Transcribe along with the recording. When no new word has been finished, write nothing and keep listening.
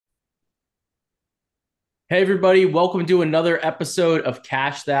Hey everybody, welcome to another episode of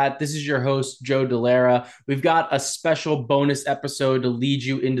Cash That. This is your host, Joe Delara. We've got a special bonus episode to lead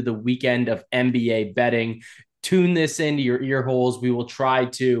you into the weekend of NBA betting. Tune this into your ear holes. I'll try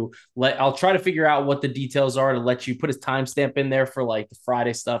to figure out what the details are to let you put a timestamp in there for like the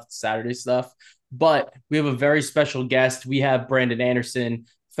Friday stuff, the Saturday stuff. But we have a very special guest. We have Brandon Anderson,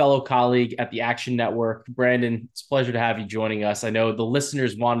 fellow colleague at the Action Network. Brandon, it's a pleasure to have you joining us. I know the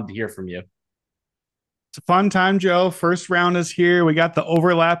listeners wanted to hear from you. It's a fun time, Joe. First round is here. We got the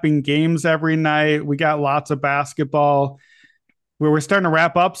overlapping games every night. We got lots of basketball. We're starting to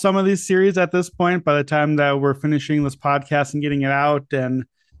wrap up some of these series at this point by the time that we're finishing this podcast and getting it out. And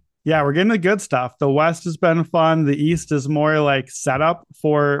yeah, we're getting the good stuff. The West has been fun. The East is more like setup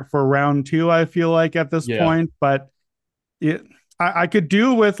for round two, I feel like at this Yeah. point. But it, I could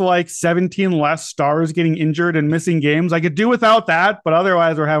do with like 17 less stars getting injured and missing games. I could do without that, but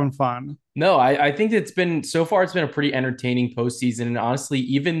otherwise we're having fun. No, I think it's been a pretty entertaining postseason. And honestly,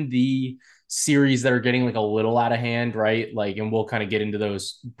 even the series that are getting like a little out of hand, right? Like, and we'll kind of get into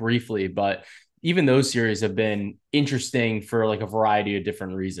those briefly, but even those series have been interesting for like a variety of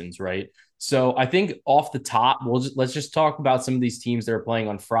different reasons, right? So I think off the top, let's just talk about some of these teams that are playing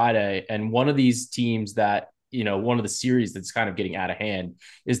on Friday. And one of these teams that, one of the series that's kind of getting out of hand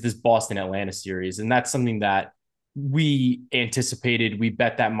is this Boston Atlanta series. And that's something that we anticipated. We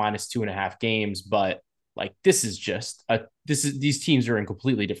bet that minus 2.5 games, but like these teams are in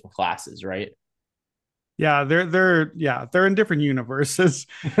completely different classes, right? Yeah, they're in different universes.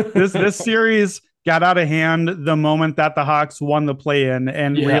 This series got out of hand the moment that the Hawks won the play-in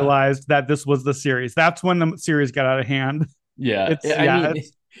and Yeah. realized that this was the series. That's when the series got out of hand. Yeah. It's I yeah, mean,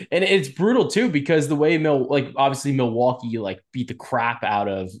 it's and it's brutal too because the way obviously Milwaukee like beat the crap out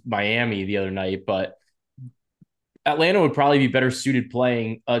of Miami the other night, but Atlanta would probably be better suited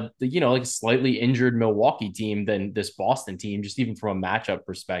playing like a slightly injured Milwaukee team than this Boston team, just even from a matchup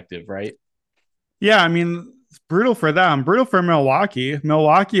perspective, right? yeah, I mean, it's brutal for them. Brutal for Milwaukee.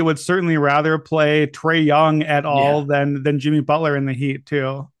 Milwaukee would certainly rather play Trey Young at all Yeah. than Jimmy Butler in the Heat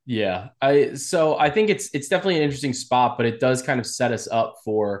too. Yeah. I think it's definitely an interesting spot, but it does kind of set us up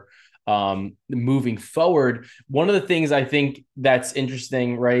for moving forward. One of the things I think that's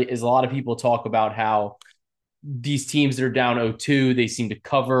interesting, right, is a lot of people talk about how these teams that are down 0-2, they seem to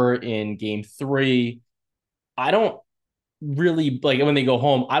cover in game 3. I don't really like when they go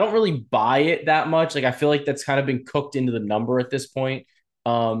home. I don't really buy it that much. Like I feel like that's kind of been cooked into the number at this point.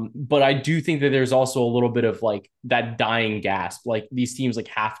 But I do think that there's also a little bit of like that dying gasp. Like these teams like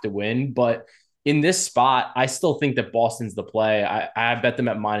have to win, but in this spot, I still think that Boston's the play. I bet them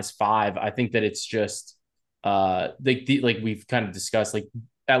at -5. I think that it's just like we've kind of discussed, like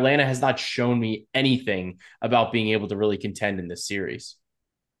Atlanta has not shown me anything about being able to really contend in this series.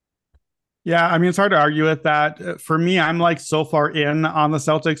 Yeah, I mean, it's hard to argue with that. For me, I'm like so far in on the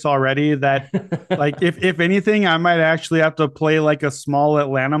Celtics already that like if anything, I might actually have to play like a small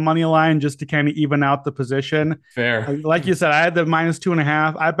Atlanta money line just to kind of even out the position. Fair. Like you said, I had the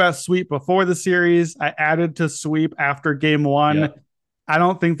 -2.5. I bet sweep before the series. I added to sweep after game one. Yeah. I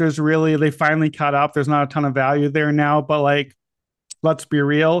don't think they finally caught up. There's not a ton of value there now, but like, let's be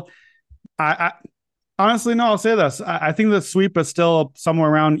real. I honestly, no, I'll say this. I think the sweep is still somewhere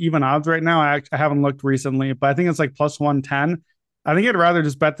around even odds right now. I haven't looked recently, but I think it's like plus 110. I think I'd rather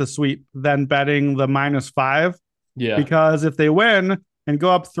just bet the sweep than betting the -5 Yeah. because if they win and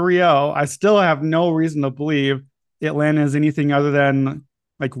go up 3-0, I still have no reason to believe Atlanta is anything other than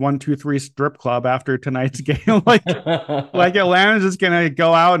like 1-2-3 strip club after tonight's game. Like Atlanta's just gonna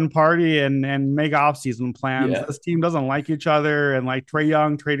go out and party and make off season plans. Yeah. This team doesn't like each other, and like Trey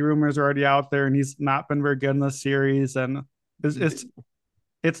Young, trade rumors are already out there, and he's not been very good in this series. And it's it's,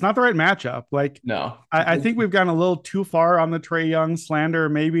 it's not the right matchup. Like No. I think we've gone a little too far on the Trey Young slander,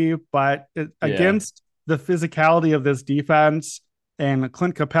 maybe, but Yeah. against the physicality of this defense and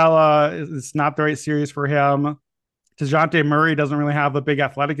Clint Capella, it's not the right series for him. DeJounte Murray doesn't really have a big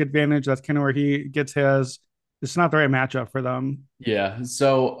athletic advantage. That's kind of where he gets his. It's not the right matchup for them. Yeah.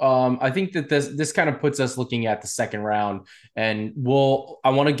 So I think that this kind of puts us looking at the second round, and I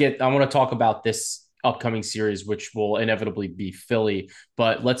want to talk about this upcoming series, which will inevitably be Philly.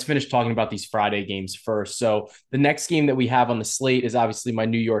 But let's finish talking about these Friday games first. So the next game that we have on the slate is obviously my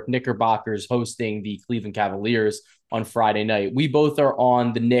New York Knickerbockers hosting the Cleveland Cavaliers on Friday night. We both are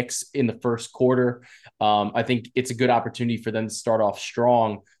on the Knicks in the first quarter. I think it's a good opportunity for them to start off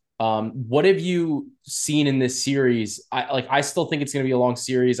strong. What have you seen in this series? I still think it's going to be a long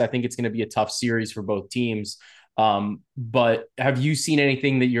series. I think it's going to be a tough series for both teams. But have you seen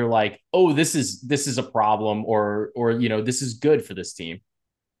anything that you're like, oh, this is a problem, or this is good for this team?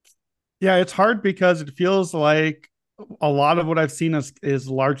 Yeah, it's hard because it feels like a lot of what I've seen is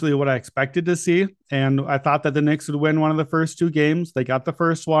largely what I expected to see. And I thought that the Knicks would win one of the first two games. They got the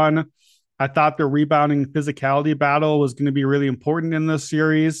first one. I thought the rebounding physicality battle was going to be really important in this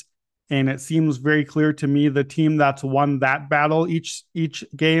series. And it seems very clear to me the team that's won that battle each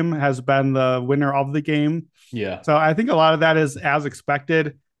game has been the winner of the game. Yeah. So I think a lot of that is as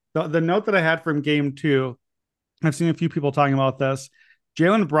expected. The note that I had from game two, I've seen a few people talking about this.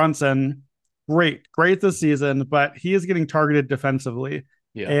 Jalen Brunson, great this season, but he is getting targeted defensively.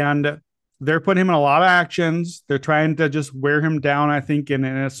 Yeah. And they're putting him in a lot of actions. They're trying to just wear him down, I think. And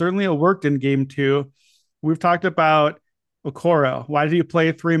it certainly worked in game two. We've talked about Okoro. Why did he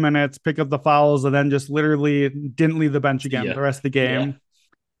play 3 minutes, pick up the fouls, and then just literally didn't leave the bench again Yeah. the rest of the Yeah. game?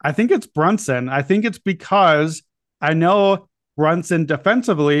 I think it's Brunson. I think it's because I know Brunson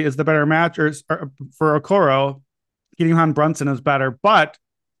defensively is the better match for Okoro. Getting on Brunson is better. But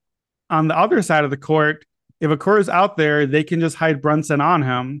on the other side of the court, if Okoro's out there, they can just hide Brunson on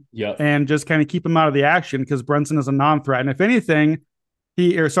him Yep. and just kind of keep him out of the action because Brunson is a non-threat. And if anything,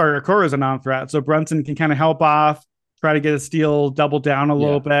 Okoro is a non-threat. So Brunson can kind of help off, try to get a steal, double down a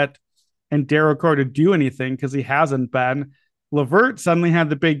little Yeah. bit, and dare Okoro to do anything because he hasn't been. LeVert suddenly had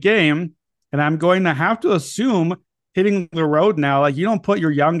the big game, and I'm going to have to assume hitting the road now, like you don't put your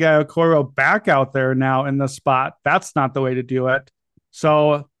young guy Okoro back out there now in the spot. That's not the way to do it.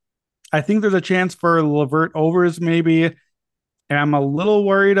 So I think there's a chance for LeVert overs maybe, and I'm a little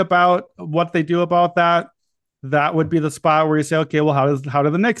worried about what they do about that. That would be the spot where you say, okay, well, how do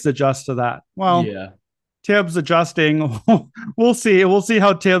the Knicks adjust to that? Well, Yeah. Tibbs adjusting. We'll see. We'll see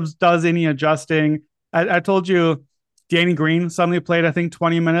how Tibbs does any adjusting. I told you Danny Green suddenly played, I think,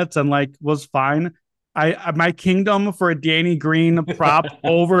 20 minutes and like was fine. My kingdom for a Danny Green prop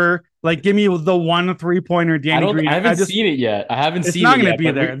over, like give me the one 3-pointer Danny I Green. haven't seen it yet. I haven't It's seen not it going to yet, be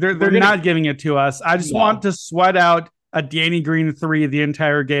but there. They're we're gonna not giving it to us. I just want no. to sweat out a Danny Green 3 the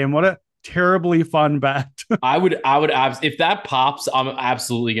entire game. What a terribly fun bet. If that pops, I'm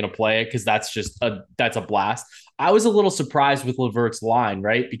absolutely gonna play it because that's a blast. I was a little surprised with Levert's line,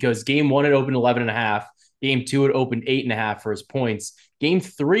 right? Because game one it opened 11 and a half. Game two it opened 8.5 for his points. Game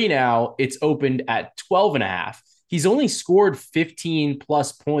three now it's opened at 12 and a half. He's only scored 15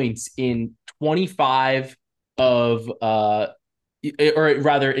 plus points in 25 of or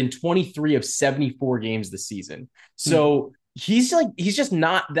rather in 23 of 74 games this season. So he's just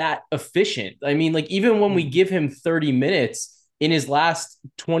not that efficient. I mean, like even when we give him 30 minutes in his last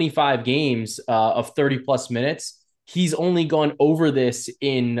 25 games of 30 plus minutes, he's only gone over this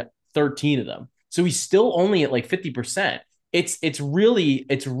in 13 of them. So he's still only at like 50%. It's really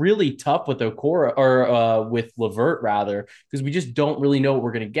tough with Okora or with Levert rather because we just don't really know what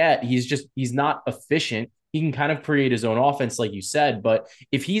we're gonna get. He's not efficient. He can kind of create his own offense, like you said, but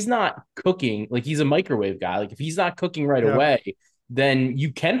if he's not cooking, like he's a microwave guy, like if he's not cooking right Yeah. away, then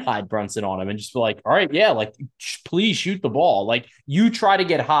you can hide Brunson on him and just be like, all right, yeah, like please shoot the ball. Like you try to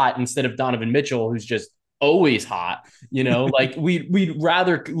get hot instead of Donovan Mitchell, who's just always hot. Like we'd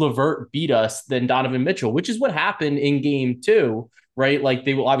rather Levert beat us than Donovan Mitchell, which is what happened in game two, right? Like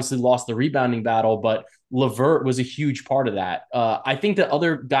they obviously lost the rebounding battle, but Levert was a huge part of that. I think the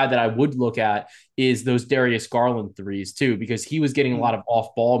other guy that I would look at is those Darius Garland threes too, because he was getting a lot of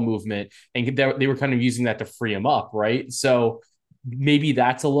off ball movement and they were kind of using that to free him up, right? So maybe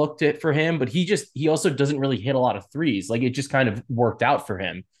that's a look for him, but he also doesn't really hit a lot of threes. Like it just kind of worked out for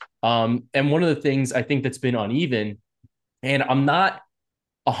him. And one of the things I think that's been uneven, and I'm not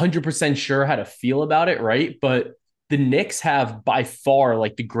 100% sure how to feel about it, right? But the Knicks have by far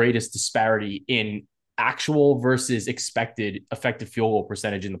like the greatest disparity in actual versus expected effective field goal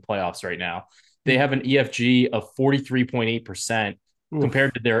percentage in the playoffs right now. They have an EFG of 43.8%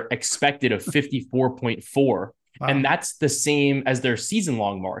 compared to their expected of 54.4. Wow. And that's the same as their season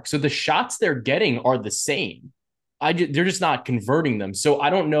long mark. So the shots they're getting are the same. They're just not converting them. So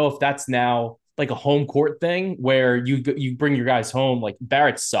I don't know if that's now like a home court thing where you bring your guys home. Like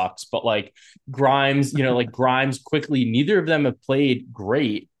Barrett sucks, but like Grimes, like Grimes quickly, neither of them have played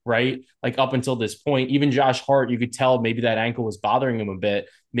great, right? Like up until this point, even Josh Hart, you could tell maybe that ankle was bothering him a bit.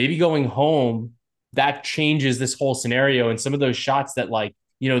 Maybe going home, that changes this whole scenario. And some of those shots that like,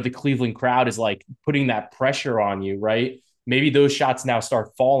 the Cleveland crowd is like putting that pressure on you, right? Maybe those shots now start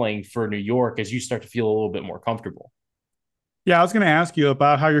falling for New York as you start to feel a little bit more comfortable. Yeah, I was going to ask you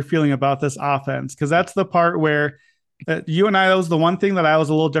about how you're feeling about this offense because that's the part where you and I, that was the one thing that I was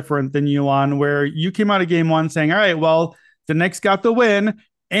a little different than you on, where you came out of game one saying, all right, well, the Knicks got the win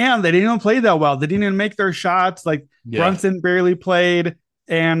and they didn't even play that well. They didn't even make their shots. Like Brunson barely played.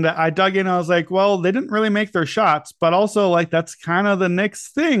 And I dug in. I was like, well, they didn't really make their shots, but also like that's kind of the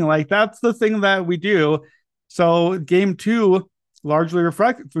Knicks thing. Like that's the thing that we do. So game two largely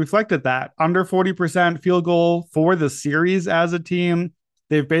reflected that under 40% field goal for the series as a team.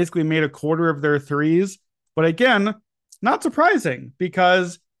 They've basically made a quarter of their threes. But again, not surprising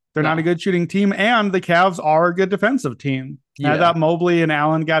because they're not a No. good shooting team and the Cavs are a good defensive team. And I Yeah. thought Mobley and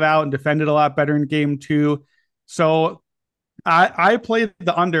Allen got out and defended a lot better in game two. So I played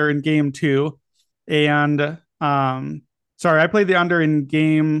the under in game two, and sorry, I played the under in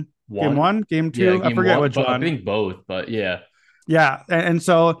game One. one, game Yeah, two. I game forget one, which but I one. think both, but yeah. Yeah, and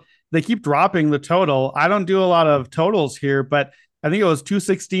so they keep dropping the total. I don't do a lot of totals here, but I think it was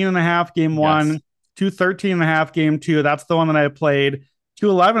 216.5 game Yes. one, 213.5 game two. That's the one that I played.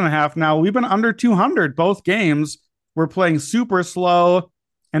 211.5. Now we've been under 200 both games. We're playing super slow,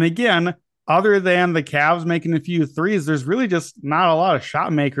 and again, other than the Cavs making a few threes, there's really just not a lot of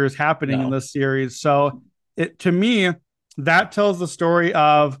shot makers happening in No. this series. So it to me, that tells the story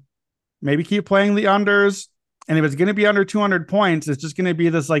of maybe keep playing the unders. And if it's going to be under 200 points, it's just going to be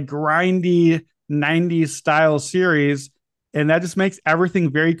this like grindy 90s style series. And that just makes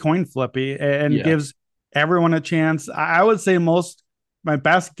everything very coin flippy and Yeah. gives everyone a chance. I would say my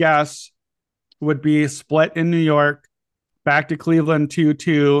best guess would be split in New York, back to Cleveland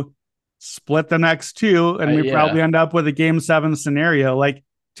 2-2, split the next two, and we Yeah. probably end up with a game seven scenario. Like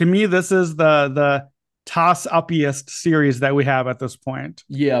to me, this is the toss uppiest series that we have at this point.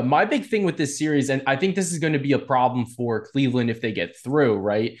 Yeah, my big thing with this series, and I think this is going to be a problem for Cleveland if they get through,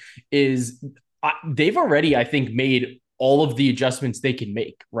 right? Is they've already, I think, made all of the adjustments they can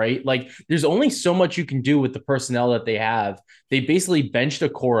make, right? Like, there's only so much you can do with the personnel that they have. They basically benched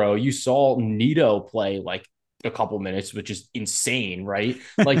Okoro. You saw Nito play like a couple minutes, which is insane, right?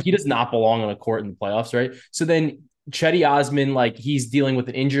 Like, he does not belong on a court in the playoffs, right? So then Chetty Osman, like he's dealing with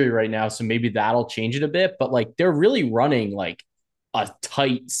an injury right now, so maybe that'll change it a bit. But like they're really running like a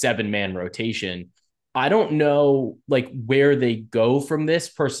tight 7-man rotation. I don't know like where they go from this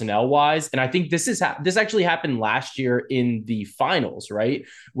personnel wise, and I think this actually happened last year in the finals, right?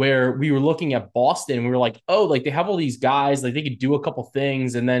 Where we were looking at Boston, and we were like, oh, like they have all these guys, like they could do a couple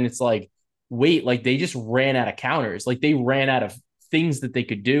things, and then it's like, wait, like they just ran out of counters, like they ran out of things that they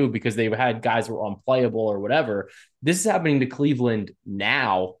could do because they had guys who were unplayable or whatever. This is happening to Cleveland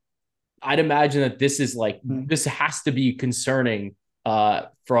now. I'd imagine that this has to be concerning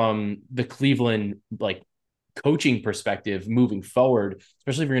from the Cleveland like coaching perspective moving forward,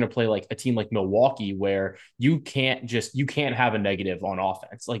 especially if you're going to play like a team like Milwaukee where you can't have a negative on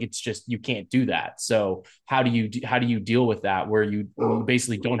offense. Like it's just you can't do that. So how do you deal with that where you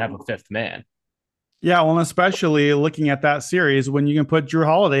basically don't have a fifth man? Yeah, well, especially looking at that series when you can put Drew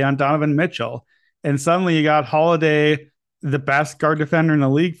Holiday on Donovan Mitchell, and suddenly you got Holiday, the best guard defender in the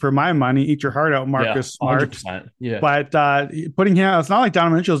league for my money. Eat your heart out, Yeah, Marcus Smart. 100%. Yeah. But putting him, it's not like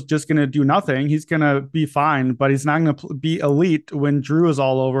Donovan Mitchell's just going to do nothing. He's going to be fine, but he's not going to be elite when Drew is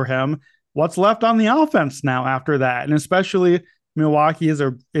all over him. What's left on the offense now after that? And especially Milwaukee is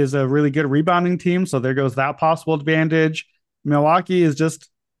a really good rebounding team, so there goes that possible advantage. Milwaukee is just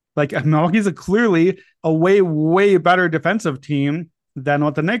like Milwaukee's clearly a way better defensive team than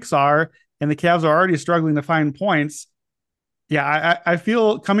what the Knicks are, and the Cavs are already struggling to find points. Yeah, I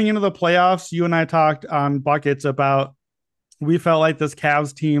feel coming into the playoffs, you and I talked on buckets about we felt like this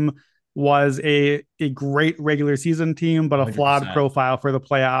Cavs team was a great regular season team, but a flawed 100%. profile for the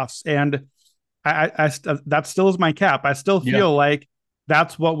playoffs. And I that still is my cap. I still Yeah. feel like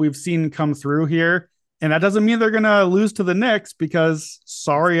that's what we've seen come through here. And that doesn't mean they're going to lose to the Knicks because,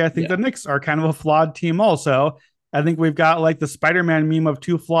 sorry, I think Yeah. the Knicks are kind of a flawed team also. I think we've got like the Spider-Man meme of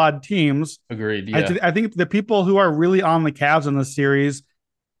two flawed teams. Agreed. Yeah. I think the people who are really on the Cavs in this series,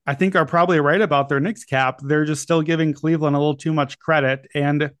 I think are probably right about their Knicks cap. They're just still giving Cleveland a little too much credit.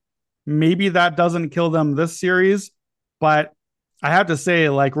 And maybe that doesn't kill them this series. But I have to say,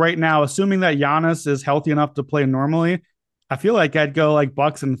 like right now, assuming that Giannis is healthy enough to play normally, I feel like I'd go like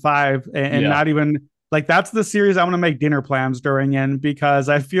Bucks and 5 and Yeah. not even like that's the series I'm going to make dinner plans during in because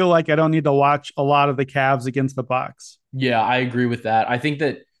I feel like I don't need to watch a lot of the Cavs against the Bucks. Yeah, I agree with that. I think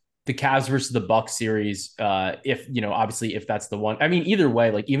that the Cavs versus the Bucks series, if obviously if that's the one, I mean, either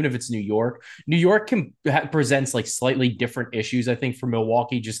way, like even if it's New York presents like slightly different issues. I think for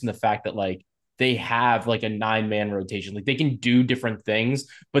Milwaukee, just in the fact that like they have like a 9-man rotation, like they can do different things,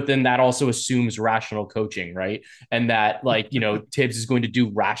 but then that also assumes rational coaching, right? And that like Tibbs is going to do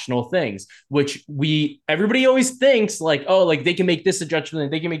rational things, which everybody always thinks like, oh, like they can make this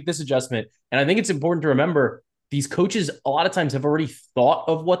adjustment, they can make this adjustment, and I think it's important to remember these coaches a lot of times have already thought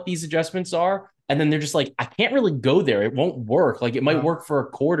of what these adjustments are And then they're just like, I can't really go there. It won't work. Like it might Yeah. work for a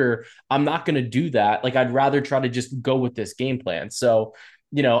quarter. I'm not going to do that. Like I'd rather try to just go with this game plan. So,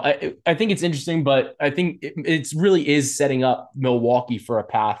 I think it's interesting, but I think it's really is setting up Milwaukee for a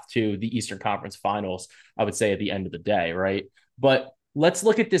path to the Eastern Conference Finals, I would say at the end of the day, right? But let's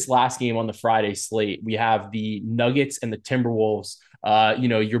look at this last game on the Friday slate. We have the Nuggets and the Timberwolves.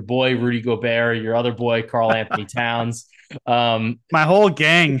 Your boy Rudy Gobert, your other boy Carl Anthony Towns, My whole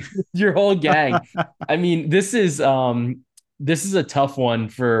gang. your whole gang. I mean, this is a tough one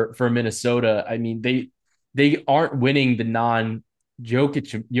for Minnesota. I mean, they aren't winning the non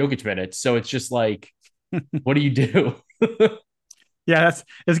Jokic minutes, so it's just like, what do you do? Yeah,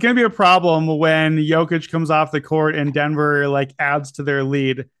 it's going to be a problem when Jokic comes off the court and Denver like adds to their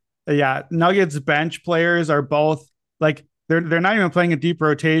lead. Yeah, Nuggets bench players are both like they're not even playing a deep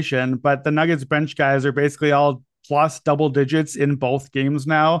rotation, but the Nuggets bench guys are basically all plus double digits in both games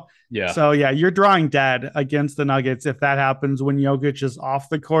now. Yeah, So yeah, you're drawing dead against the Nuggets if that happens when Jokic is off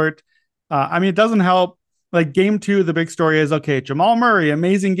the court. I mean, it doesn't help. Like game two, the big story is okay, Jamal Murray,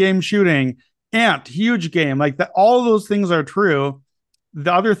 amazing game shooting, Ant, huge game. Like that, all of those things are true.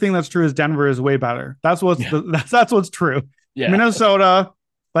 The other thing that's true is Denver is way better. yeah, That's what's true. yeah, Minnesota,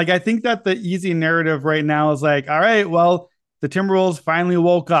 like I think that the easy narrative right now is like, all right, well, the Timberwolves finally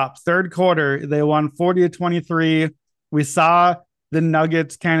woke up. Third quarter, they won 40-23. We saw the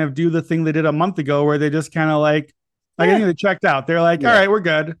Nuggets kind of do the thing they did a month ago where they just kind of like I think they checked out. They're like, all yeah, right, we're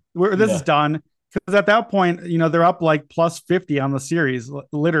good. This is yeah, done. Because at that point, they're up like plus 50 on the series, yeah,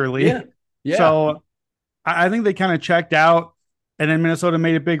 literally. yeah, So I think they kind of checked out, and then Minnesota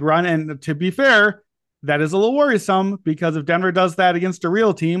made a big run. And to be fair, that is a little worrisome because if Denver does that against a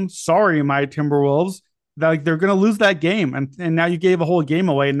real team, sorry, my Timberwolves, that like they're going to lose that game. And now you gave a whole game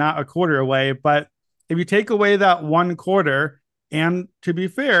away, not a quarter away. But if you take away that one quarter, and to be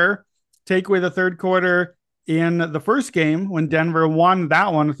fair, take away the third quarter in the first game when Denver won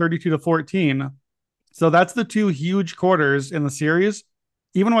that one 32-14. So that's the two huge quarters in the series.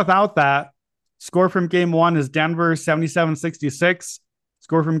 Even without that, score from game one is Denver 77-66.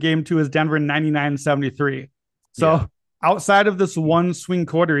 Score from game two is Denver 99-73. yeah, So outside of this one swing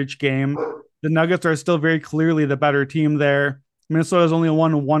quarter each game, the Nuggets are still very clearly the better team there. Minnesota's only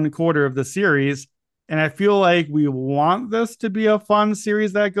won one quarter of the series. And I feel like we want this to be a fun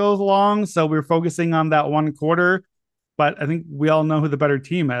series that goes long. So we're focusing on that one quarter. But I think we all know who the better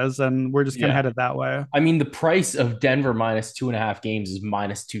team is, and we're just kind of yeah. headed that way. I mean, the price of Denver minus 2.5 games is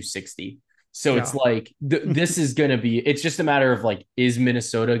minus 260. So it's Yeah. like this is gonna be. It's just a matter of like, is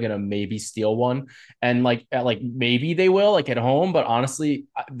Minnesota gonna maybe steal one, and like maybe they will like at home, but honestly,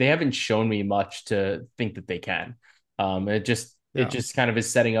 they haven't shown me much to think that they can. It Yeah. just kind of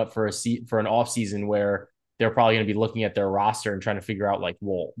is setting up for for an off season where they're probably going to be looking at their roster and trying to figure out like,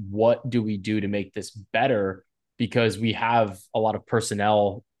 well, what do we do to make this better? Because we have a lot of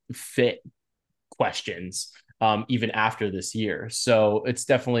personnel fit questions even after this year. So it's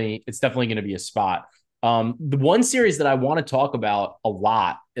definitely going to be a spot. The one series that I want to talk about a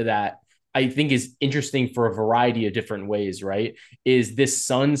lot that I think is interesting for a variety of different ways, right, is this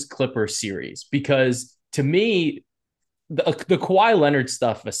Suns Clippers series because to me the Kawhi Leonard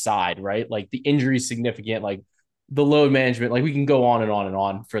stuff aside, right, like the injury is significant, like the load management, like we can go on and on and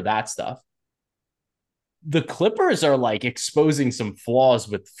on for that stuff. The Clippers are like exposing some flaws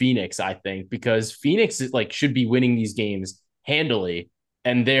with Phoenix, I think, because Phoenix is like should be winning these games handily,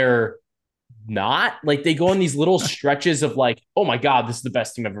 and they're not. Like they go on these little stretches of like, oh my god, this is the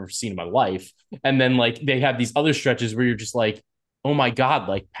best team I've ever seen in my life, and then like they have these other stretches where you're just like, oh my god,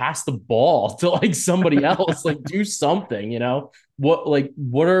 like pass the ball to like somebody else, like do something, you know? What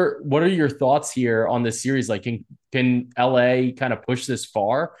are your thoughts here on this series? Like, can LA kind of push this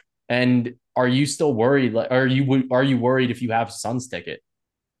far? And are you still worried? Like, are you worried if you have Suns ticket?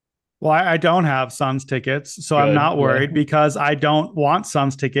 Well, I don't have Suns tickets, so I'm Good. not Yeah. worried because I don't want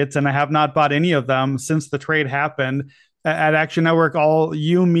Suns tickets, and I have not bought any of them since the trade happened. At Action Network, all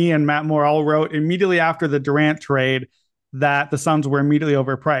you, me, and Matt Moore all wrote immediately after the Durant trade that the Suns were immediately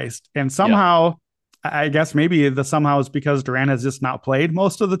overpriced, and Yeah. somehow, I guess maybe the somehow is because Durant has just not played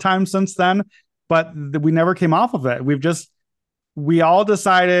most of the time since then, but we never came off of it. We all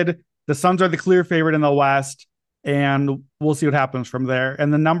decided the Suns are the clear favorite in the West, and we'll see what happens from there.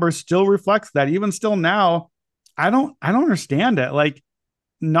 And the number still reflects that. Even still now, I don't understand it. Like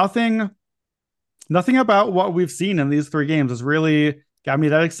nothing nothing about what we've seen in these three games has really got me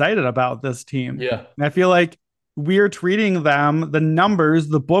that excited about this team. Yeah. And I feel like we're treating them, the numbers,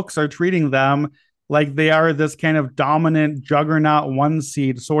 the books are treating them like they are this kind of dominant juggernaut one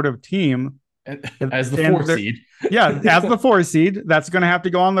seed sort of team. As the And four they're, seed. yeah, as the four seed, that's going to have to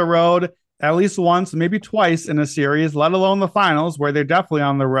go on the road at least once, maybe twice in a series, let alone the finals where they're definitely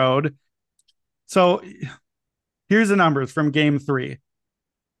on the road. So here's the numbers from game 3.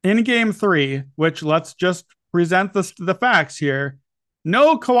 In game 3, which let's just present the facts here,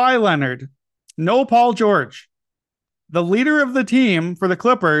 no Kawhi Leonard, no Paul George. The leader of the team for the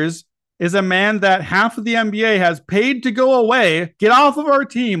Clippers is a man that half of the NBA has paid to go away. Get off of our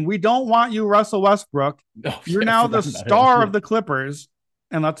team. We don't want you, Russell Westbrook. Oh, You're yeah, I now the forgot about him. star Yeah. of the Clippers.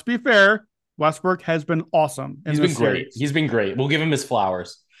 And let's be fair, Westbrook has been awesome in He's this been great. series. He's been great. We'll give him his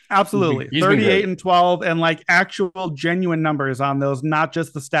flowers. Absolutely. He's been 38 great. and 12 and like actual genuine numbers on those, not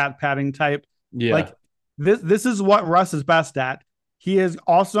just the stat padding type. Yeah. Like this is what Russ is best at. He is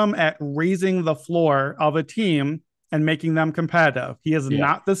awesome at raising the floor of a team and making them competitive. He is Yeah.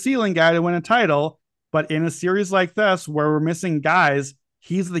 not the ceiling guy to win a title, but in a series like this where we're missing guys,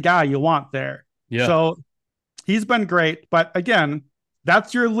 he's the guy you want there. Yeah. So he's been great. But again,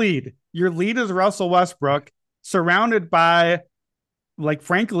 that's your lead. Your lead is Russell Westbrook, surrounded by, like,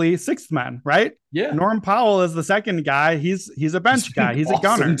 frankly, sixth men, right? Yeah. Norm Powell is the second guy. He's a bench guy. He's awesome a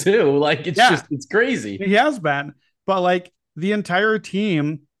gunner too. Like it's crazy. He has been, but like the entire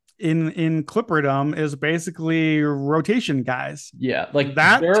team in Clipperdom is basically rotation guys. Yeah, like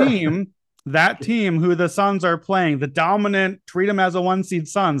that team who the Suns are playing, the dominant, treat them as a 1 seed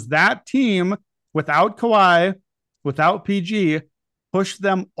Suns. That team without Kawhi, without PG, pushed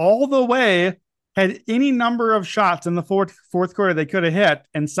them all the way. Had any number of shots in the fourth quarter they could have hit,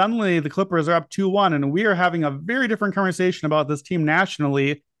 and suddenly the Clippers are up 2-1, and we are having a very different conversation about this team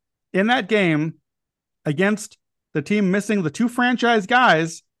nationally. In that game against the team missing the 2 franchise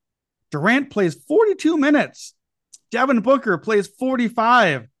guys, Durant plays 42 minutes. Devin Booker plays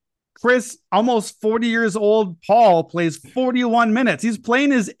 45. Chris, almost 40 years old, Paul plays 41 minutes. He's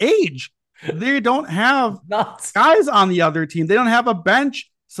playing his age. They don't have guys on the other team. They don't have a bench.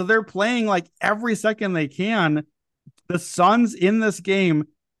 So they're playing like every second they can. The Suns in this game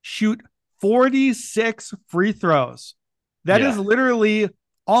shoot 46 free throws. That is literally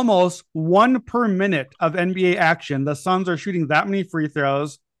almost 1 per minute of NBA action. The Suns are shooting that many free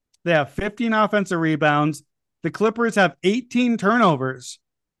throws. They have 15 offensive rebounds. The Clippers have 18 turnovers.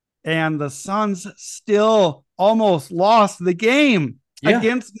 And the Suns still almost lost the game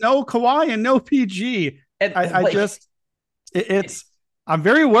against no Kawhi and no PG. I'm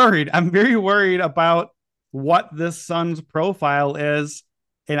very worried. I'm very worried about what this Suns profile is.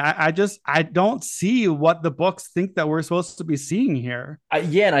 And I don't see what the books think that we're supposed to be seeing here.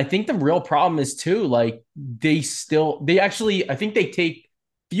 And I think the real problem is too, like I think they take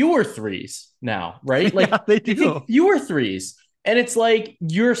fewer threes now, right? Like they do. They take fewer threes. And it's like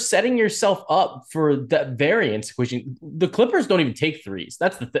you're setting yourself up for that variance equation. The Clippers don't even take threes.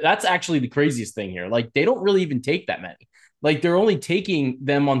 That's actually the craziest thing here. Like they don't really even take that many. Like they're only taking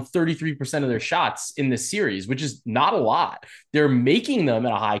them on 33% of their shots in this series, which is not a lot. They're making them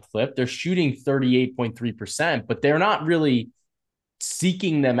at a high clip. They're shooting 38.3%, but they're not really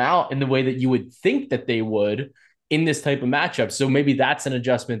seeking them out in the way that you would think that they would in this type of matchup. So maybe that's an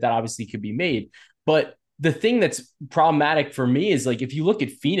adjustment that obviously could be made. But the thing that's problematic for me is, like, if you look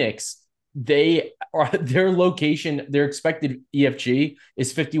at Phoenix, their location, their expected EFG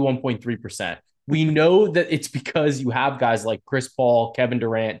is 51.3%. We know that it's because you have guys like Chris Paul, Kevin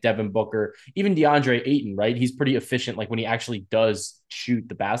Durant, Devin Booker, even DeAndre Ayton, right? He's pretty efficient, like when he actually does shoot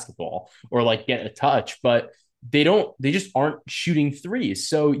the basketball or like get a touch, but they just aren't shooting threes.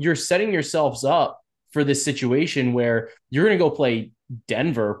 So you're setting yourselves up for this situation where you're going to go play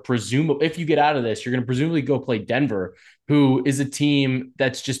Denver. Presumably, if you get out of this, you're going to presumably go play Denver, who is a team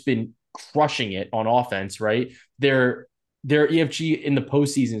that's just been crushing it on offense, right? Their EFG in the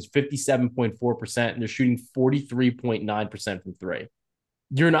postseason is 57.4%, and they're shooting 43.9% from three.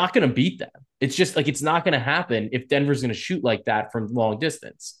 You're not going to beat them. It's just like, it's not going to happen if Denver's going to shoot like that from long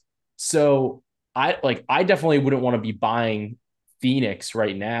distance. So I definitely wouldn't want to be buying Phoenix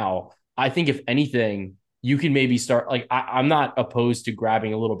right now. I think if anything, you can maybe start, like, I'm not opposed to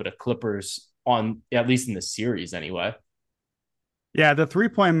grabbing a little bit of Clippers on, at least in the series anyway. Yeah, the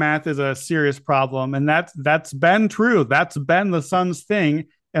 3-point math is a serious problem, and that's been true. That's been the Suns' thing.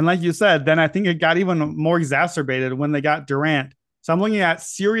 And like you said, then I think it got even more exacerbated when they got Durant. So I'm looking at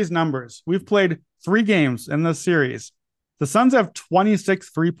series numbers. We've played 3 games in this series. The Suns have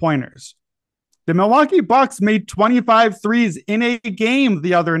 26 3-pointers. The Milwaukee Bucks made 25 threes in a game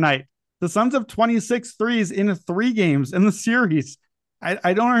the other night. The Suns have 26 threes in 3 games in the series.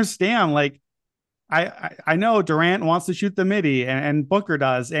 I don't understand. Like, I know Durant wants to shoot the midi, and Booker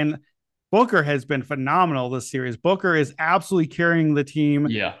does. And Booker has been phenomenal this series. Booker is absolutely carrying the team.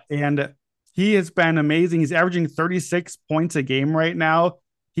 Yeah. And he has been amazing. He's averaging 36 points a game right now.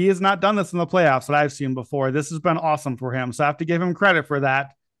 He has not done this in the playoffs that I've seen before. This has been awesome for him. So I have to give him credit for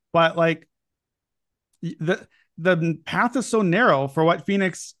that. But like the path is so narrow for what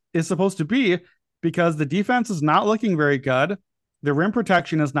Phoenix is supposed to be because the defense is not looking very good. The rim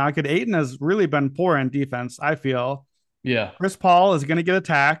protection is not good. Ayton has really been poor in defense, I feel. Yeah. Chris Paul is going to get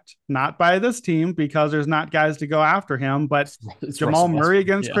attacked, not by this team because there's not guys to go after him, but It's Jamal Russell Murray Westbrook.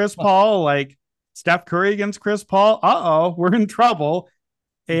 against Yeah. Chris Paul, like Steph Curry against Chris Paul. We're in trouble.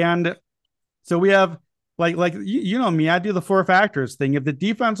 And so we have you know me, I do the four factors thing. If the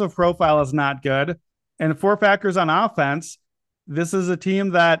defensive profile is not good and four factors on offense, this is a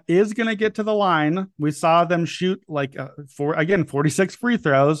team that is going to get to the line. We saw them shoot 46 free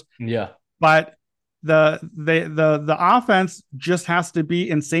throws, Yeah. but the offense just has to be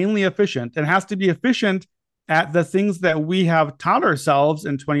insanely efficient and has to be efficient at the things that we have taught ourselves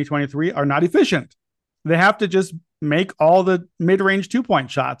in 2023 are not efficient. They have to just make all the mid-range 2-point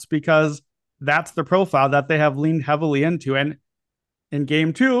shots because that's the profile that they have leaned heavily into. And in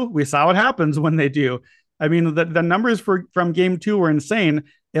game 2, we saw what happens when they do. I mean, the numbers from game 2 were insane.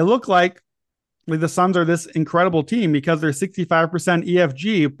 It looked like the Suns are this incredible team because they're 65%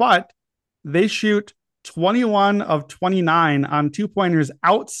 EFG, but they shoot 21 of 29 on 2-pointers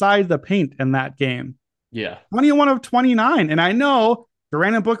outside the paint in that game. Yeah. 21 of 29. And I know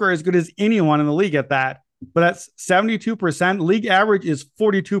Durant and Booker are as good as anyone in the league at that, but that's 72%. League average is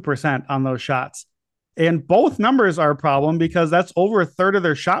 42% on those shots. And both numbers are a problem because that's over a third of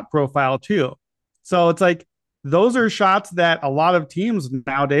their shot profile too. So it's like those are shots that a lot of teams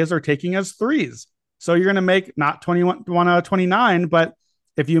nowadays are taking as threes. So you're going to make not 21 out of 29, but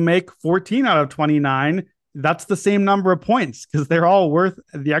if you make 14 out of 29, that's the same number of points because they're all worth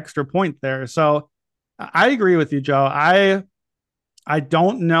the extra point there. So I agree with you, Joe. I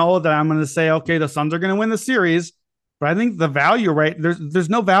don't know that I'm going to say, okay, the Suns are going to win the series, but I think the value, right? There's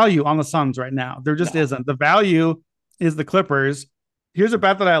no value on the Suns right now. There just isn't. The value is the Clippers. Here's a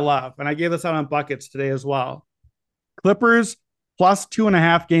bet that I love, and I gave this out on buckets today as well. Clippers plus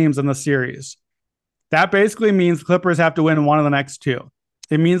 2.5 games in the series. That basically means Clippers have to win one of the next two.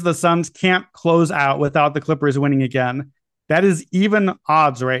 It means the Suns can't close out without the Clippers winning again. That is even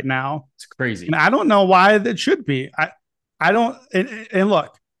odds right now. It's crazy. And I don't know why that should be. I don't. And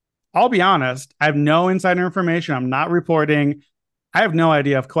look, I'll be honest. I have no insider information. I'm not reporting. I have no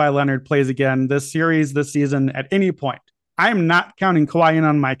idea if Kawhi Leonard plays again this series, this season at any point. I'm not counting Kawhi in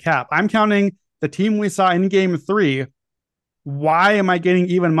on my cap. I'm counting the team we saw in game 3. Why am I getting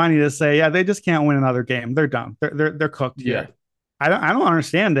even money to say, yeah, they just can't win another game? They're done. They're cooked here. Yeah. I don't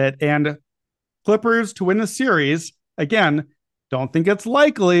understand it. And Clippers to win the series, again, don't think it's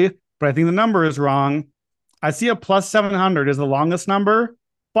likely, but I think the number is wrong. I see a plus 700 is the longest number,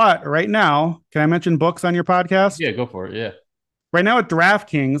 but right now, can I mention books on your podcast? Yeah, go for it. Yeah. Right now at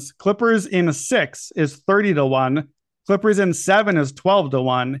DraftKings, Clippers in 6 is 30-1. Clippers in 7 is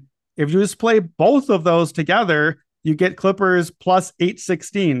 12-1. If you just play both of those together, you get Clippers plus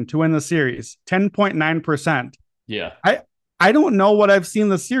 816 to win the series, 10.9%. Yeah. I don't know what I've seen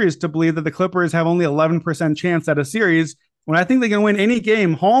the series to believe that the Clippers have only 11% chance at a series when I think they can win any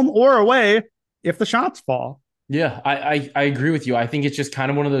game, home or away, if the shots fall. Yeah, I agree with you. I think it's just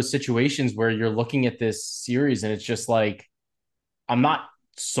kind of one of those situations where you're looking at this series and it's just like, I'm not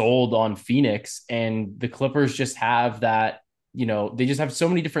sold on Phoenix, and the Clippers just have that, they just have so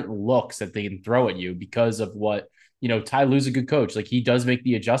many different looks that they can throw at you because of what, Ty Lue's a good coach. Like he does make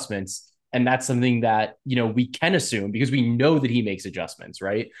the adjustments. And that's something that, we can assume because we know that he makes adjustments,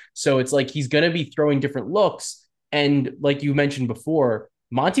 right? So it's like he's going to be throwing different looks. And like you mentioned before,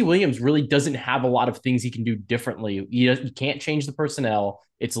 Monty Williams really doesn't have a lot of things he can do differently. He can't change the personnel.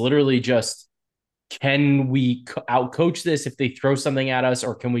 It's literally just, can we outcoach this if they throw something at us,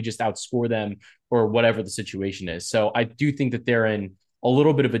 or can we just outscore them, or whatever the situation is? So I do think that they're in a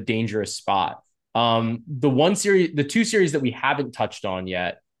little bit of a dangerous spot. The two series that we haven't touched on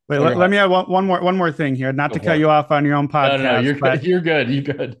yet. Wait, let me add one more thing here, not to cut you off on your own podcast. No, you're good. You're good. You're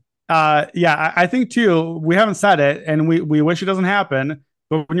good. Yeah, I think too, we haven't said it and we wish it doesn't happen,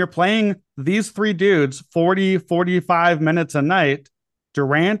 but when you're playing these 3 dudes 40, 45 minutes a night,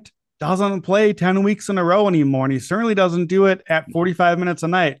 Durant doesn't play 10 weeks in a row anymore. And he certainly doesn't do it at 45 minutes a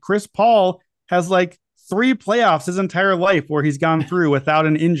night. Chris Paul has like 3 playoffs his entire life where he's gone through without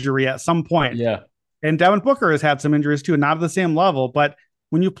an injury at some point. Yeah. And Devin Booker has had some injuries too, not at the same level, but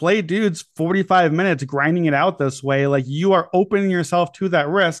when you play dudes 45 minutes grinding it out this way, like you are opening yourself to that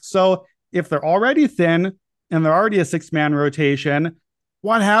risk. So if they're already thin and they're already a 6-man rotation,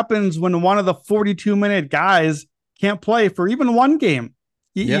 what happens when one of the 42-minute guys can't play for even one game?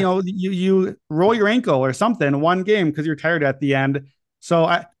 You roll your ankle or something one game because you're tired at the end. So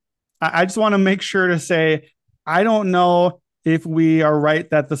I just want to make sure to say I don't know if we are right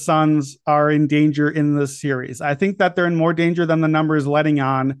that the Suns are in danger in this series. I think that they're in more danger than the numbers letting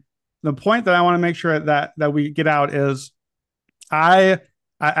on. The point that I want to make sure that we get out is I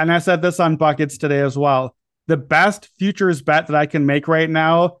said this on buckets today as well. The best futures bet that I can make right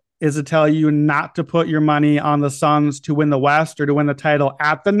now is to tell you not to put your money on the Suns to win the West or to win the title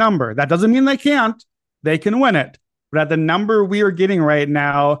at the number. That doesn't mean they can't. They can win it. But at the number we are getting right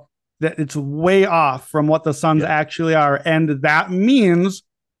now, that it's way off from what the Suns Yeah. actually are. And that means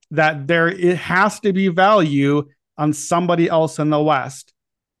that there it has to be value on somebody else in the West.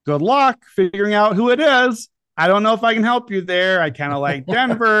 Good luck figuring out who it is. I don't know if I can help you there. I kind of like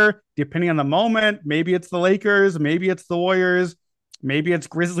Denver, depending on the moment. Maybe it's the Lakers, maybe it's the Warriors, maybe it's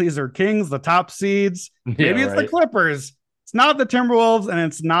Grizzlies or Kings, the top seeds. Yeah, Maybe it's the right. Clippers. It's not the Timberwolves and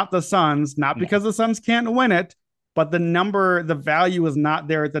it's not the Suns, not No. because the Suns can't win it, but the number, the value is not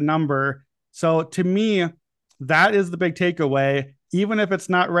there at the number. So to me, that is the big takeaway. Even if it's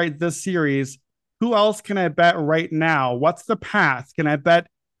not right this series, who else can I bet right now? What's the path? Can I bet,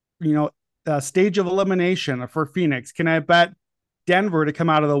 you know, stage of elimination for Phoenix? Can I bet Denver to come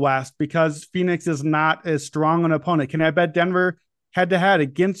out of the West because Phoenix is not as strong an opponent? Can I bet Denver head to head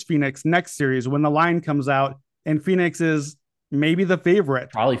against Phoenix next series when the line comes out and Phoenix is maybe the favorite,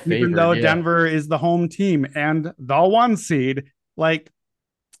 Probably even favored. though Yeah. Denver is the home team and the one seed? Like,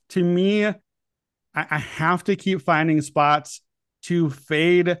 to me, I have to keep finding spots to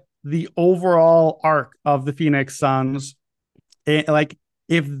fade the overall arc of the Phoenix Suns. Like,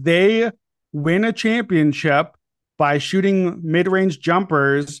 if they win a championship by shooting mid-range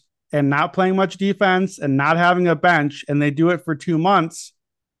jumpers and not playing much defense and not having a bench, and they do it for 2 months,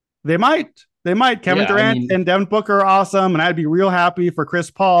 they might. They might. Kevin Yeah. I Durant mean, and Devin Booker are awesome, and I'd be real happy for Chris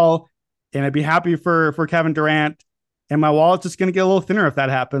Paul, and I'd be happy for Kevin Durant. And my wallet's just going to get a little thinner if that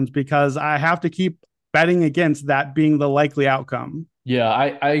happens because I have to keep betting against that being the likely outcome. yeah,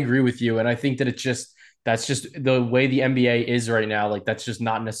 I agree with you. And I think that that's just the way the NBA is right now. Like, that's just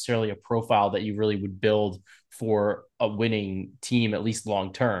not necessarily a profile that you really would build for a winning team, at least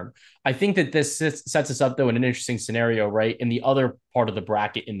long term. I think that this sets us up, though, in an interesting scenario, right? In the other part of the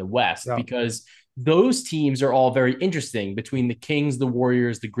bracket in the West, So, because those teams are all very interesting between the Kings, the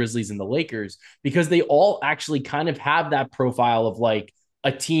Warriors, the Grizzlies, and the Lakers, because they all actually kind of have that profile of like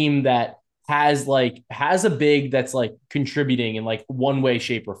a team that has a big that's like contributing in like one way,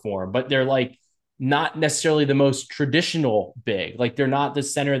 shape, or form, but they're like not necessarily the most traditional big. Like, they're not the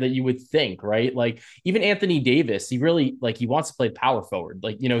center that you would think, right? Like, even Anthony Davis, he really like he wants to play power forward.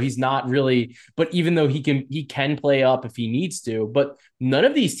 Like, he's not really, but even though he can play up if he needs to, but none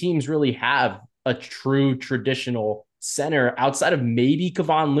of these teams really have a true traditional center outside of maybe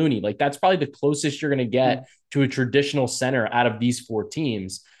Kevon Looney. Like, that's probably the closest you're going to get to a traditional center out of these four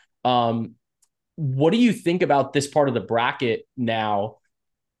teams. Um, what do you think about this part of the bracket now?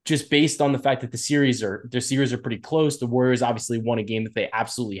 Just based on the fact that the series are pretty close. The Warriors obviously won a game that they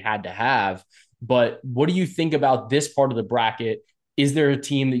absolutely had to have. But what do you think about this part of the bracket? Is there a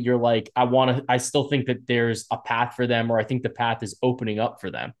team that you're like, I still think that there's a path for them, or I think the path is opening up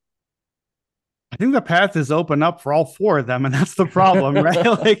for them? I think the path is open up for all four of them, and that's the problem, right?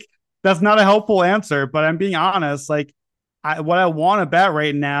 Like, that's not a helpful answer, but I'm being honest. Like, what I want to bet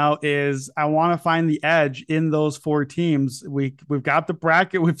right now is I want to find the edge in those four teams. We've got the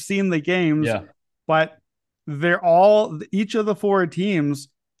bracket, we've seen the games, Yeah. but they're all each of the four teams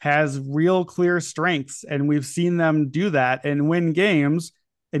has real clear strengths, and we've seen them do that and win games.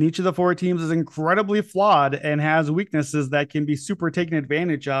 And each of the four teams is incredibly flawed and has weaknesses that can be super taken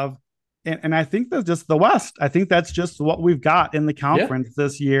advantage of. And I think that's just the West. I think that's just what we've got in the Yeah. conference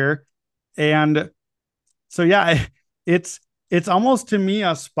this year. And so, yeah, it's almost to me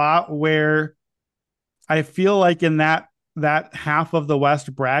a spot where I feel like in that half of the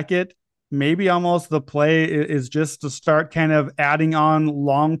West bracket, maybe almost the play is just to start kind of adding on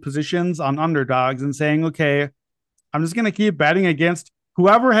long positions on underdogs and saying, okay, I'm just going to keep betting against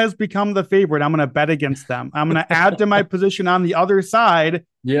whoever has become the favorite. I'm going to bet against them. I'm going to add to my position on the other side,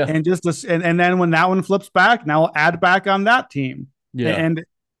 Yeah. and and then when that one flips back, now I'll add back on that team. Yeah.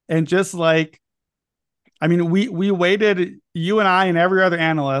 And just like, I mean, we waited, you and I and every other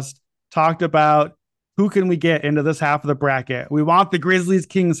analyst talked about who can we get into this half of the bracket. We want the Grizzlies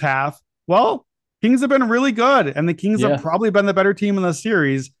Kings half. Well, Kings have been really good, and the Kings have Yeah. probably been the better team in the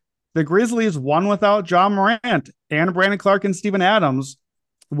series. The Grizzlies won without John Morant and Brandon Clark and Steven Adams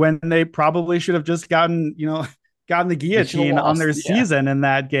when they probably should have just gotten the They should have guillotine on lost. their Yeah. season in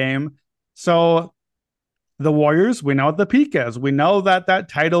that game. So the Warriors, we know what the peak is. We know that that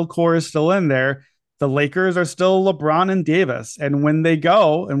title core is still in there. the Lakers are still LeBron and Davis. And when they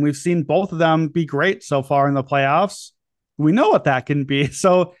go, and we've seen both of them be great so far in the playoffs, we know what that can be.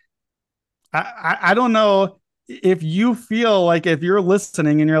 So I don't know if you feel like if you're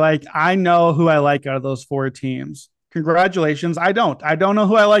listening and you're like, I know who I like out of those four teams. Congratulations. I don't. I don't know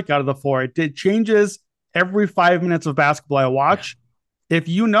who I like out of the four. It changes every 5 minutes of basketball I watch. If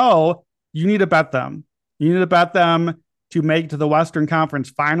you know, you need to bet them. You need to bet them to make to the Western Conference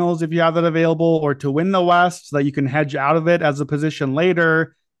Finals if you have that available, or to win the West so that you can hedge out of it as a position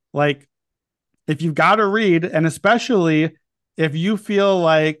later. Like, if you've got to read, and especially if you feel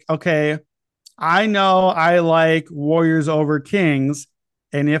like, okay, I know I like Warriors over Kings.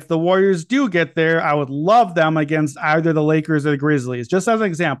 And if the Warriors do get there, I would love them against either the Lakers or the Grizzlies. Just as an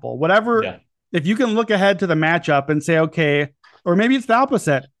example, whatever, Yeah. if you can look ahead to the matchup and say, okay, or maybe it's the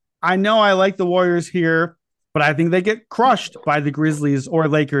opposite. I know I like the Warriors here, but I think they get crushed by the Grizzlies or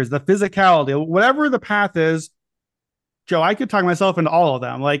Lakers, the physicality, whatever the path is. Joe, I could talk myself into all of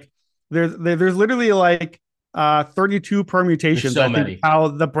them. Like there's literally like 32 permutations, So I think, many. how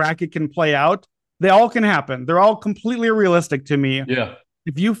the bracket can play out. They all can happen. They're all completely realistic to me. Yeah.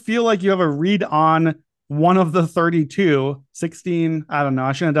 If you feel like you have a read on one of the 32, 16, I don't know.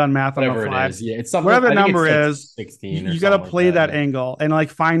 I shouldn't have done math on Whatever the it fly. is. Yeah. It's something. Whatever the I think it's number like is, 16 or you got to something like play that yeah. angle and like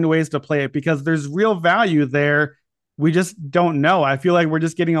find ways to play it, because there's real value there. We just don't know. I feel like we're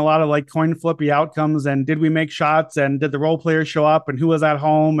just getting a lot of like coin flippy outcomes, and did we make shots, and did the role players show up, and who was at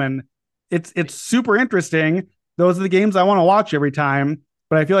home, and it's super interesting. Those are the games I want to watch every time,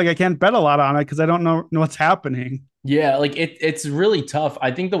 but I feel like I can't bet a lot on it because I don't know what's happening. Yeah, like it's really tough.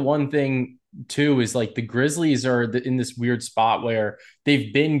 I think the one thing too is like the Grizzlies are in this weird spot where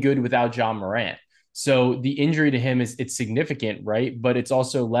they've been good without John Morant. So the injury to him is it's significant, right? But it's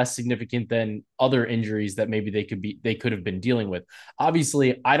also less significant than other injuries that maybe they could have been dealing with.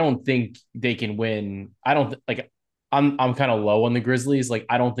 Obviously, I don't think they can win. I don't like I'm kind of low on the Grizzlies. Like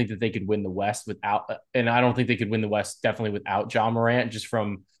I don't think that they could win the West without, and I don't think they could win the West definitely without John Morant, just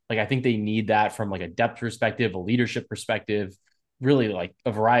from like, I think they need that from like a depth perspective, a leadership perspective, really like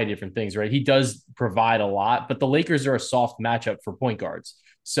a variety of different things, right? He does provide a lot, but the Lakers are a soft matchup for point guards.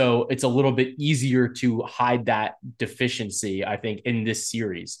 So it's a little bit easier to hide that deficiency, I think, in this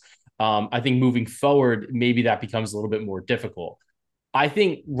series. I think moving forward, maybe that becomes a little bit more difficult. I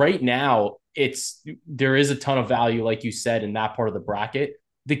think right now there is a ton of value, like you said, in that part of the bracket.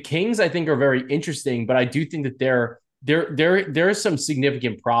 The Kings, I think, are very interesting, but I do think that there are some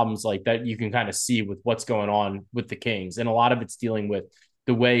significant problems like that you can kind of see with what's going on with the Kings, and a lot of it's dealing with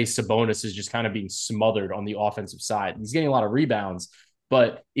the way Sabonis is just kind of being smothered on the offensive side. He's getting a lot of rebounds,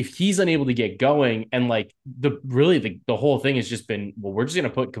 but if he's unable to get going, and like the whole thing has just been, well, we're just gonna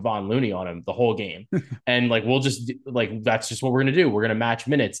put Kevon Looney on him the whole game, and like we'll just like that's just what we're gonna do. We're gonna match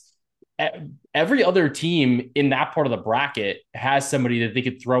minutes. Every other team in that part of the bracket has somebody that they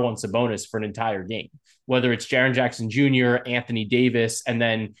could throw on Sabonis for an entire game, whether it's Jaren Jackson Jr., Anthony Davis, and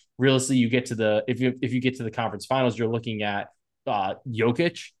then realistically, you get to the if you get to the conference finals, you're looking at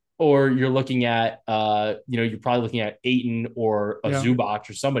Jokic, or you're looking at you're probably looking at Ayton or a Zubac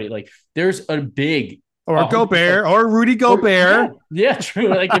or somebody. Like there's a big or Gobert or Rudy Gobert. Yeah, true.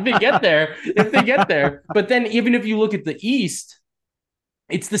 Like if they get there. But then even if you look at the East,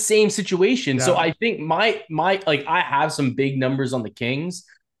 it's the same situation. Yeah. So I think my like I have some big numbers on the Kings.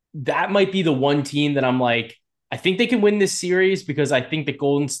 That might be the one team that I'm like, I think they can win this series, because I think the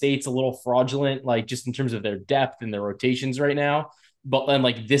Golden State's a little fraudulent, like just in terms of their depth and their rotations right now. But then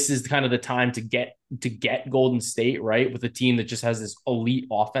like this is kind of the time to get Golden State, right? With a team that just has this elite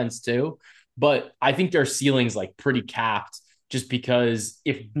offense too. But I think their ceiling's like pretty capped, just because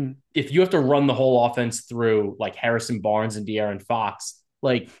if you have to run the whole offense through like Harrison Barnes and De'Aaron Fox,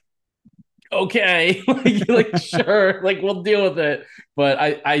 like, okay, like sure, like we'll deal with it. But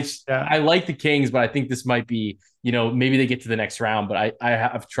I like the Kings, but I think this might be, maybe they get to the next round, but I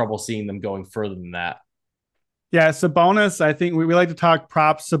have trouble seeing them going further than that. Yeah, Sabonis, I think we like to talk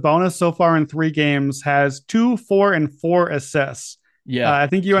props. Sabonis so far in 3 games has 2, 4, and 4 assists. Yeah, I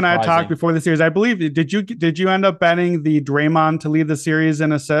think you and I talked before the series. I believe did you end up betting the Draymond to lead the series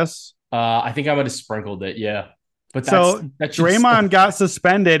in assists? I think I would have sprinkled it. Yeah. But that's Draymond got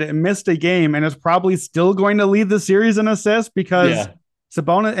suspended and missed a game, and is probably still going to lead the series in assists, because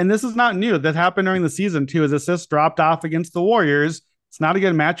Sabonis, and this is not new, that happened during the season too. His assists dropped off against the Warriors. It's not a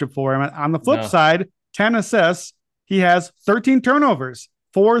good matchup for him. On the flip side, 10 assists, he has 13 turnovers,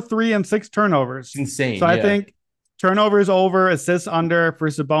 4, 3, and 6 turnovers. It's insane. So I think turnovers over, assists under for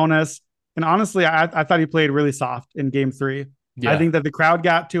Sabonis. And honestly, I thought he played really soft in game 3. Yeah. I think that the crowd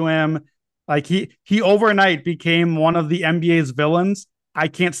got to him. Like he overnight became one of the NBA's villains, I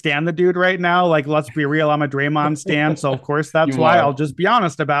can't stand the dude right now. Like, let's be real, I'm a Draymond stan, so of course that's You why I'll are. just be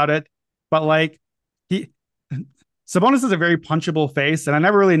honest about it. But like, he Sabonis is a very punchable face, and I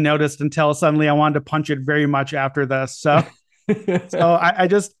never really noticed until suddenly I wanted to punch it very much after this. So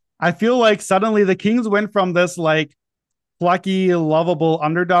I feel like suddenly the Kings went from this like plucky, lovable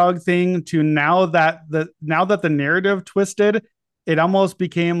underdog thing to now that the narrative twisted, it almost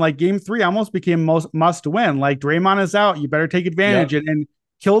became like game 3 almost became most must win. Like Draymond is out, you better take advantage Yep. and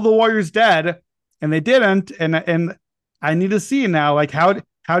kill the Warriors dead. And they didn't. And I need to see now, like how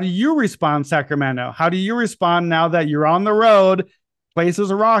do you respond, Sacramento? How do you respond now that you're on the road,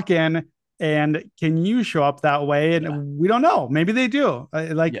 places are rocking, and can you show up that way? Yeah. And we don't know. Maybe they do.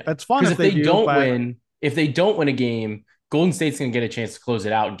 Like Yeah. it's fun Because if they do, but if they don't win a game, Golden State's gonna get a chance to close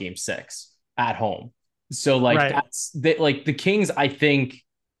it out in game 6 at home. So like right. that's like the Kings, I think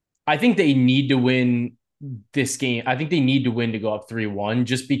they need to win this game. I think they need to win to go up 3-1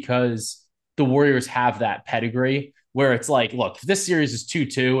 just because the Warriors have that pedigree where it's like, look, if this series is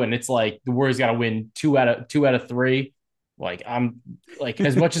 2-2 and it's like the Warriors got to win two out of three, like I'm like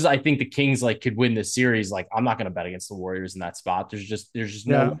as much as I think the Kings like could win this series, like I'm not going to bet against the Warriors in that spot. Yeah.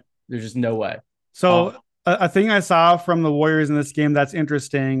 There's just no way. So Um, a thing I saw from the Warriors in this game that's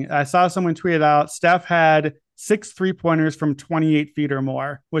interesting. I saw someone tweet out Steph had 6 3-pointers from 28 feet or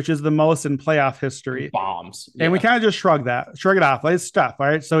more, which is the most in playoff history. Bombs. And we Yeah. kind of just shrug it off. Like it's Steph, all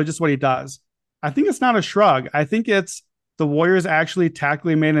right? So it's just what he does. I think it's not a shrug. I think it's the Warriors actually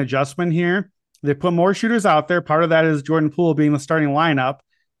tactically made an adjustment here. They put more shooters out there. Part of that is Jordan Poole being the starting lineup,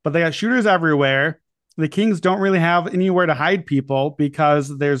 but they got shooters everywhere. The Kings don't really have anywhere to hide people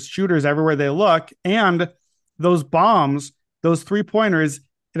because there's shooters everywhere they look. And those bombs, those 3-pointers,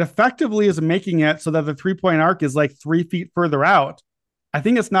 it effectively is making it so that the 3-point arc is like 3 feet further out. I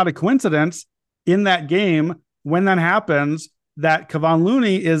think it's not a coincidence in that game when that happens that Kevon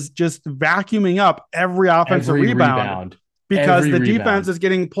Looney is just vacuuming up every offensive Every rebound rebound. because Every the defense rebound. is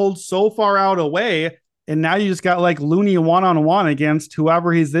getting pulled so far out away. And now you just got like Looney one-on-one against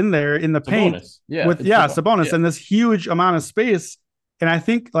whoever he's in there in the paint Sabonis. Yeah. with, It's yeah, Sabonis. Sabonis Yeah. in this huge amount of space. And I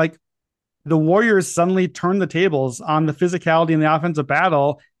think like the Warriors suddenly turned the tables on the physicality in the offensive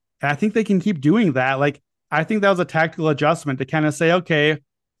battle. And I think they can keep doing that. Like, I think that was a tactical adjustment to kind of say, okay,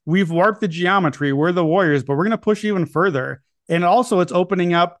 we've warped the geometry. We're the Warriors, but we're going to push even further. And also, it's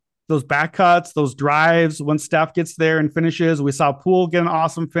opening up those back cuts, those drives when Steph gets there and finishes. We saw Poole get an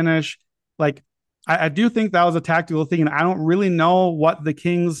awesome finish. Like, I do think that was a tactical thing. And I don't really know what the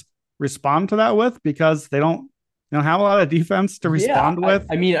Kings respond to that with because they don't have a lot of defense to Yeah, respond with.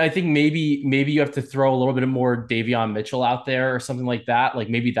 I mean, I think maybe you have to throw a little bit more Davion Mitchell out there or something like that. Like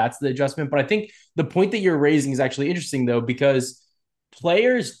maybe that's the adjustment. But I think the point that you're raising is actually interesting though, because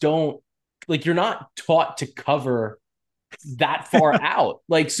players don't like you're not taught to cover that far out.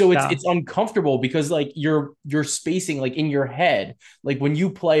 Like so it's Yeah. it's uncomfortable because like you're spacing like in your head. Like when you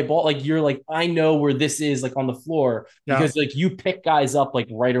play ball, like you're like, I know where this is like on the floor Yeah. because like you pick guys up like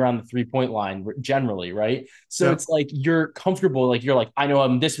right around the 3-point line generally, right? So Yeah. it's like you're comfortable, like you're like, I know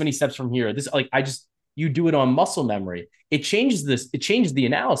I'm this many steps from here. This like I just you do it on muscle memory. It changes the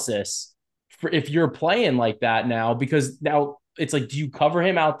analysis for if you're playing like that now, because now it's like, do you cover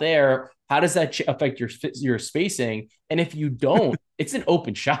him out there? How does that affect your spacing? And if you don't, it's an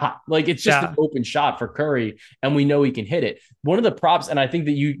open shot. Like it's just an Yeah. open shot for Curry, and we know he can hit it. One of the props, and I think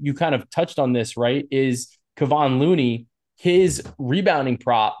that you kind of touched on this, right? Is Kevon Looney, his rebounding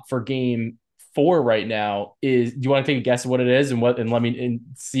prop for game 4 right now is. Do you want to take a guess of what it is and let me and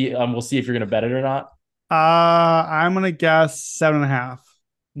see? We'll see if you're going to bet it or not. I'm gonna guess 7.5.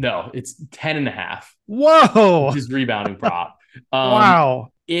 No, it's 10.5. Whoa. His rebounding prop. Um, Wow.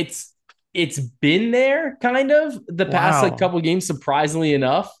 it's it's been there kind of the past like Wow. couple of games, surprisingly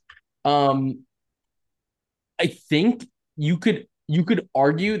enough. Um, I think you could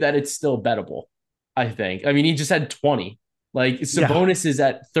argue that it's still bettable. I think. I mean, he just had 20. Like Yeah. Sabonis is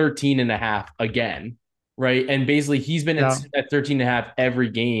at 13.5 again, right? And basically he's been Yeah. at 13.5 every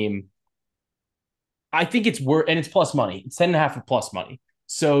game. I think it's worth, and it's plus money. It's 10.5 for plus money.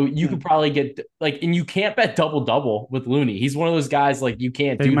 So you Yeah. could probably get like, and you can't bet double double with Looney. He's one of those guys like you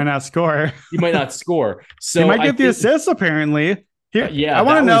can't They do might that. not score. He might not score. He So might I get the think, assists apparently. Here, I yeah,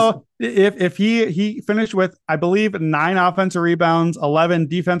 want to that was, know if he finished with, I believe, 9 offensive rebounds, 11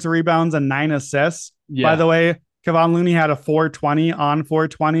 defensive rebounds, and 9 assists. By yeah, the way, Kevon Looney had a 420 on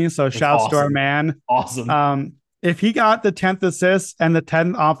 420, so that's shouts to our awesome. man. Awesome. Um, if he got the 10th assist and the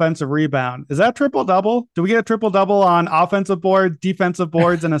 10th offensive rebound, is that triple double? Do we get a triple double on offensive boards, defensive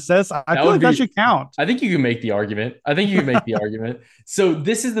boards, and assists? I That feel would like that be, should count. I think you can make the argument. I think you can make the argument. So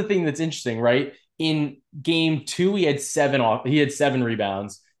this is the thing that's interesting, right? In game two, he had 7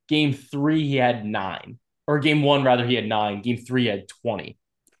 rebounds. Game three, he had 9. Or game one, rather, he had 9. Game three, he had 20.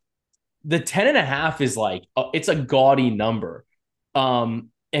 The 10 and a half is like, it's a gaudy number. And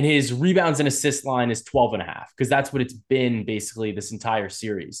his rebounds and assist line is 12 and a half, because that's what it's been basically this entire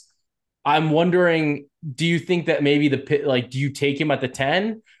series. I'm wondering, do you think that maybe do you take him at the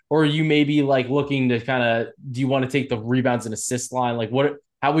 10, or are you maybe like looking to kind of, do you want to take the rebounds and assist line? Like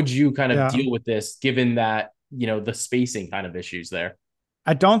how would you kind of Yeah. deal with this given that, the spacing kind of issues there?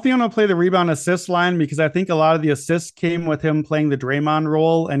 I don't think I'm going to play the rebound assist line because I think a lot of the assists came with him playing the Draymond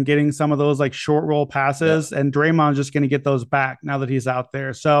role and getting some of those like short roll Yep. passes. And Draymond's just going to get those back now that he's out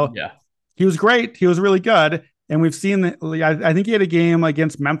there. So Yeah. he was great. He was really good. And we've seen that. I think he had a game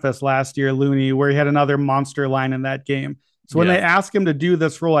against Memphis last year, Looney, where he had another monster line in that game. So when they Yeah. ask him to do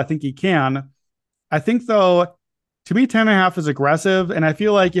this role, I think he can. I think, though, to me, 10 and a half is aggressive. And I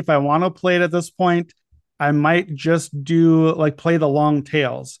feel like if I want to play it at this point, I might just do like play the long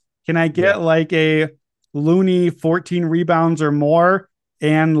tails. Can I Yeah. get like a Looney 14 rebounds or more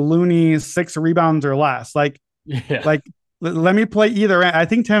and Looney 6 rebounds or less? Yeah. Like let me play either. I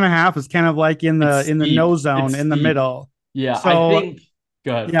think 10 and a half is kind of like in It's the steep. no zone It's in the steep. middle. Yeah. I So think,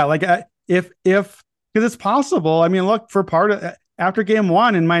 go ahead. yeah, like if because it's possible. I mean, look, for part of after game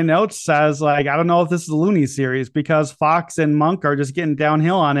one in my notes says like I don't know if this is a Looney series because Fox and Monk are just getting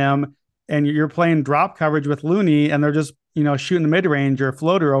downhill on him, and you're playing drop coverage with Looney, and they're just shooting the mid range or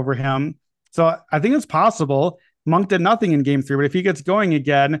floater over him. So I think it's possible. Monk did nothing in game three, but if he gets going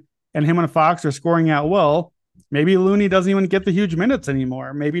again and him and Fox are scoring at will, maybe Looney doesn't even get the huge minutes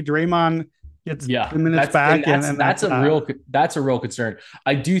anymore. Maybe Draymond gets Yeah, the minutes back, and that's that's a real concern.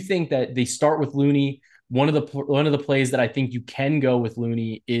 I do think that they start with Looney. One of the plays that I think you can go with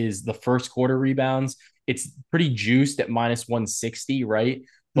Looney is the first quarter rebounds. It's pretty juiced at minus 160, right? mm,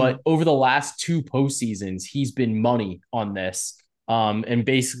 But over the last 2 postseasons, he's been money on this. And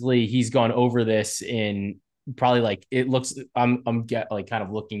basically he's gone over this in probably like it looks I'm get like kind of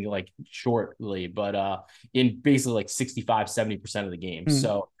looking like shortly, but in basically like 65-70% of the game. mm,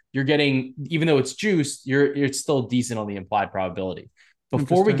 So you're getting, even though it's juiced, you're still decent on the implied probability.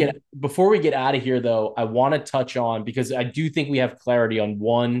 interesting. Before we get out of here though, I want to touch on, because I do think we have clarity on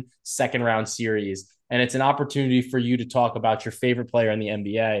one second round series, and it's an opportunity for you to talk about your favorite player in the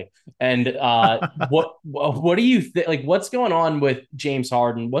NBA. And what do you think? Like, what's going on with James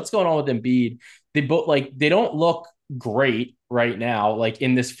Harden? What's going on with Embiid? They don't look great right now. Like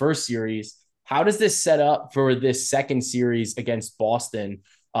in this first series, how does this set up for this second series against Boston?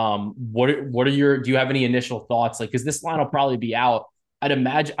 What are your, do you have any initial thoughts? Like, because this line will probably be out.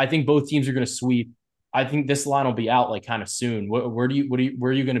 I think both teams are going to sweep. I think this line will be out like kind of soon. Where are you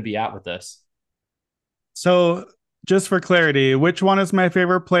going to be at with this? So just for clarity, which one is my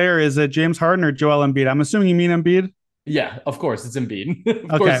favorite player? Is it James Harden or Joel Embiid? I'm assuming you mean Embiid. Yeah, of course it's Embiid. Of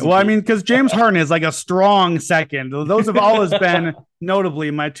Okay. course it's Well, I Embiid. mean, because James Harden is like a strong second. Those have always been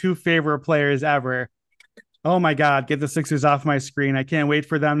notably my two favorite players ever. Oh my God, get the Sixers off my screen. I can't wait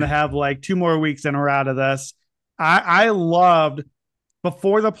for them to have like 2 more weeks and we're out of this. I loved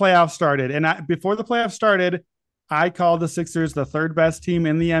before the playoffs started. Before the playoffs started, I called the Sixers the third best team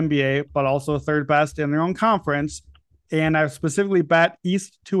in the NBA, but also third best in their own conference. And I specifically bet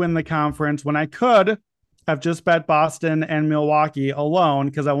East to win the conference when I could have just bet Boston and Milwaukee alone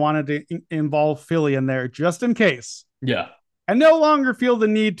because I wanted to involve Philly in there just in case. Yeah. I no longer feel the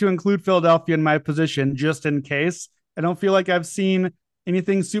need to include Philadelphia in my position just in case. I don't feel like I've seen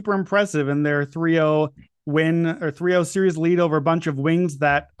anything super impressive in their 3-0 win or 3-0 series lead over a bunch of wings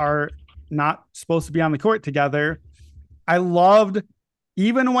that are not supposed to be on the court together. I loved,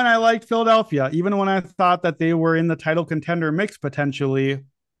 even when I liked Philadelphia, even when I thought that they were in the title contender mix potentially,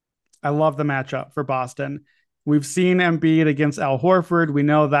 I love the matchup for Boston. We've seen Embiid against Al Horford. We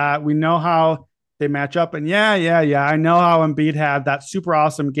know that. We know how they match up. And yeah. I know how Embiid had that super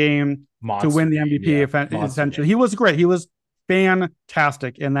awesome game to Monster win the game. MVP Yeah. Monster essentially. game. He was great. He was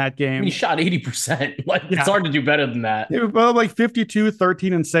fantastic in that I mean, he game. shot 80%. Like, it's Yeah. hard to do better than that. They were both like 52,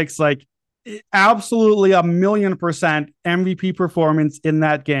 13, and 6. Like, absolutely a million% MVP performance in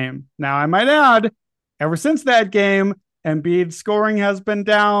that game. Now, I might add, ever since that game, Embiid's scoring has been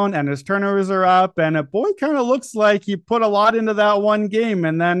down and his turnovers are up. And a boy kind of looks like he put a lot into that one game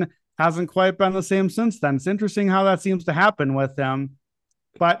and then hasn't quite been the same since then. It's interesting how that seems to happen with him.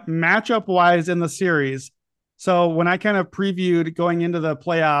 But matchup wise in the series, so when I kind of previewed going into the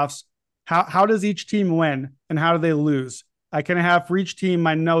playoffs, how does each team win and how do they lose? I kind of have for each team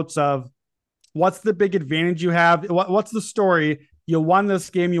my notes of what's the big advantage you have? What's the story? You won this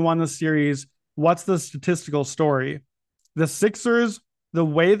game, you won the series. What's the statistical story? The Sixers the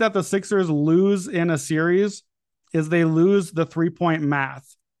way that the Sixers lose in a series is they lose the 3-point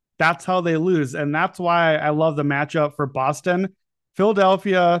math. That's how they lose. And that's why I love the matchup for Boston.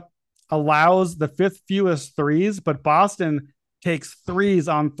 Philadelphia allows the fifth fewest threes, but Boston takes threes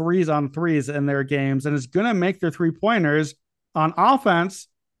on threes on threes in their games and is going to make their 3-pointers on offense.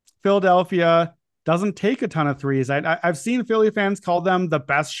 Philadelphia doesn't take a ton of threes. I've seen Philly fans call them the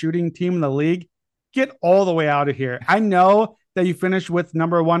best shooting team in the league. Get all the way out of here. I know that you finished with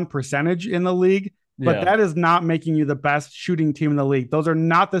number one percentage in the league, but Yeah, that is not making you the best shooting team in the league. Those are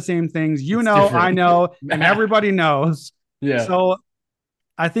not the same things. You it's know, I different. know, and everybody knows. Yeah. So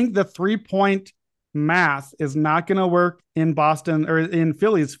I think the 3-point math is not going to work in Boston or in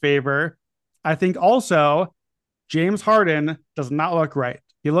Philly's favor. I think also James Harden does not look right.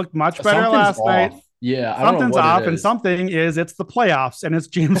 He looked much better Something's last night. off. Yeah, I don't know Something's what it off, and is. something is it's the playoffs and it's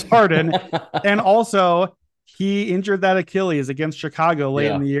James Harden. And also, he injured that Achilles against Chicago late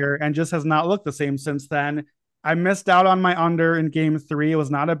in Yeah. the year and just has not looked the same since then. I missed out on my under in game 3. It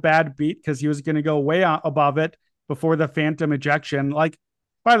was not a bad beat because he was going to go way above it before the phantom ejection. Like,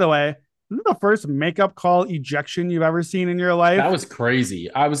 by the way, this is the first makeup call ejection you've ever seen in your life. That was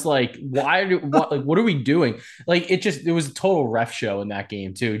crazy. I was like, what are we doing? Like it was a total ref show in that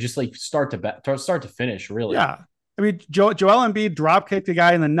game too. Just like start to finish, really. Yeah. I mean, Joel Embiid drop kicked a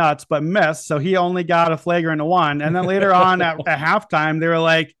guy in the nuts, but missed. So he only got a flagrant one. And then later on at halftime, they were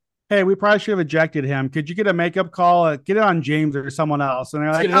like, hey, we probably should have ejected him. Could you get a makeup call? Get it on James or someone else. And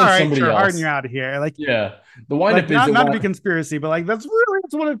they're Let's like, get it all on right, somebody sure, Harden, else. you're out of here. Yeah. The windup is Not the not to be one. conspiracy, but like that's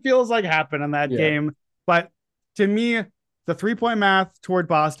what it feels like happened in that Yeah. game. But to me, the 3-point math toward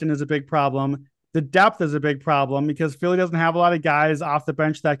Boston is a big problem. The depth is a big problem because Philly doesn't have a lot of guys off the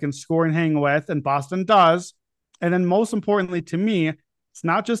bench that can score and hang with, and Boston does. And then most importantly to me, it's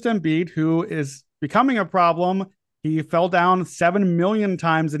not just Embiid who is becoming a problem. He fell down 7 million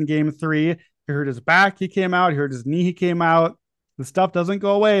times in game 3. He hurt his back, he came out. He hurt his knee, he came out. The stuff doesn't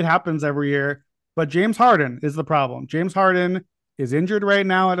go away. It happens every year. But James Harden is the problem. James Harden is injured right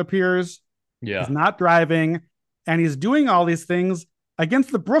now, it appears. He's Yeah. not driving, and he's doing all these things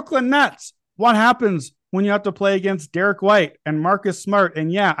against the Brooklyn Nets. What happens when you have to play against Derek White and Marcus Smart?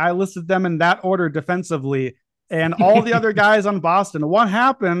 And yeah, I listed them in that order defensively. And all the other guys on Boston. What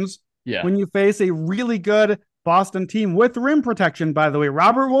happens Yeah. when you face a really good Boston team with rim protection, by the way?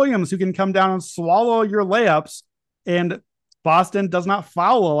 Robert Williams, who can come down and swallow your layups. And Boston does not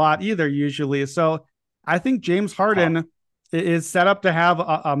foul a lot either, usually. So I think James Tough. Harden is set up to have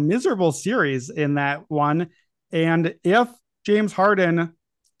a miserable series in that one. And if James Harden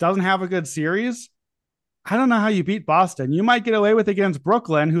doesn't have a good series, I don't know how you beat Boston. You might get away with against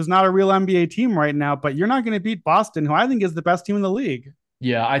Brooklyn, who's not a real NBA team right now, but you're not going to beat Boston, who I think is the best team in the league.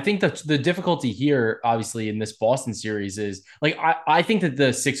 Yeah, I think that the difficulty here, obviously, in this Boston series is like I think that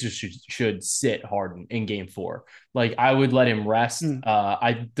the Sixers should sit Harden in game 4. Like I would let him rest.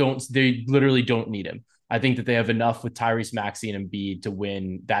 Mm. They literally don't need him. I think that they have enough with Tyrese Maxey and Embiid to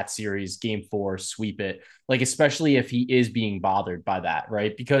win that series, game 4, sweep it. Like, especially if he is being bothered by that,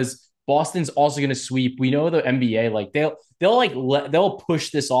 right? Because Boston's also going to sweep. We know the NBA, like they'll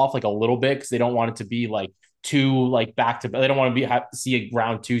push this off like a little bit because they don't want it to be like two like back to. They don't want to have to see a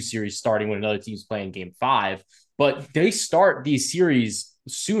round 2 series starting when another team's playing game 5. But they start these series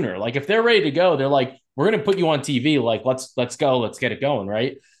sooner. Like if they're ready to go, they're like, we're going to put you on TV. Like let's go, let's get it going,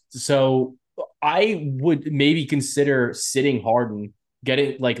 right? So I would maybe consider sitting Harden,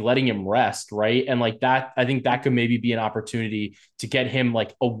 letting him rest, right? And like that, I think that could maybe be an opportunity to get him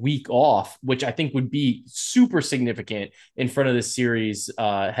like a week off, which I think would be super significant in front of this series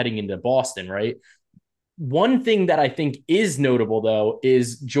heading into Boston, right? One thing that I think is notable though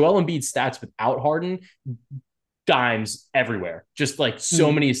is Joel Embiid's stats without Harden, dimes everywhere, just like so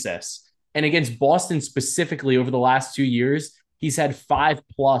Mm. many assists. And against Boston specifically over the last 2 years, he's had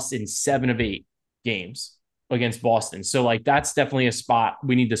 5+ in 7 of 8 games against Boston. So like that's definitely a spot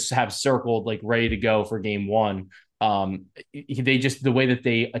we need to have circled, like ready to go for game 1. They just the way that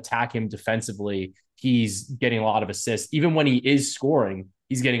they attack him defensively, he's getting a lot of assists. Even when he is scoring,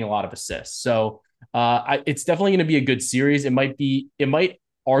 he's getting a lot of assists. So it's definitely going to be a good series. It might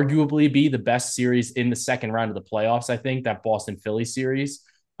arguably be the best series in the second round of the playoffs. I think that Boston Philly series.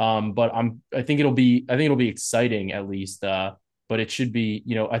 But I think it'll be exciting at least. But it should be,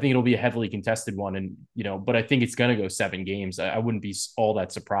 I think it'll be a heavily contested one, and but I think it's gonna go 7 games. I wouldn't be all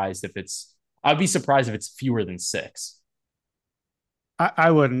that surprised if I'd be surprised if it's fewer than 6.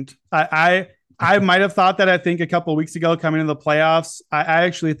 I wouldn't. I might have thought that. I think a couple of weeks ago coming into the playoffs, I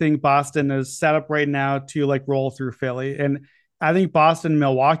actually think Boston is set up right now to like roll through Philly. And I think Boston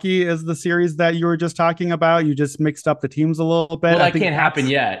Milwaukee is the series that you were just talking about. You just mixed up the teams a little bit. Well, I that think can't happen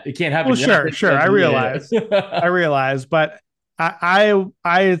that's yet. It can't well, happen yet. sure, sure. Yeah, I yeah. realize, but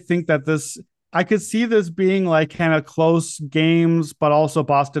I think that this I could see this being like kind of close games, but also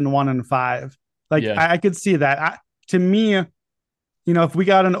Boston 1-5. Like Yeah, I could see that. To me, if we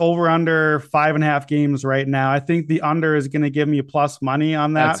got an over under 5.5 games right now, I think the under is going to give me plus money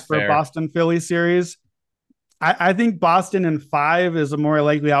on that's that for a fair. Boston Philly series. I think Boston in 5 is a more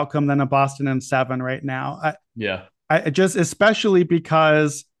likely outcome than a Boston in 7 right now. Yeah. I just, especially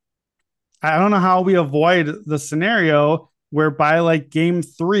because I don't know how we avoid the scenario where by like game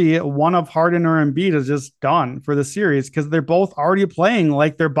 3, one of Harden or Embiid is just done for the series because they're both already playing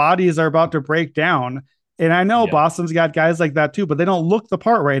like their bodies are about to break down. And I know Yeah. Boston's got guys like that too, but they don't look the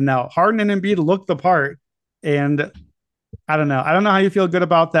part right now. Harden and Embiid look the part. And I don't know. I don't know how you feel good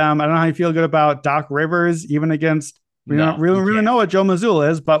about them. I don't know how you feel good about Doc Rivers, even against we don't No, you really can't. know what Joe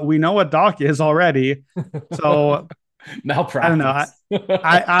Mazzulla is, but we know what Doc is already. So I don't know. Malpractice.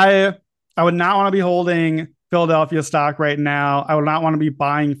 I I I would not want to be holding Philadelphia stock right now. I would not want to be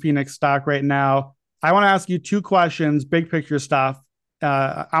buying Phoenix stock right now. I want to ask you two questions, big picture stuff.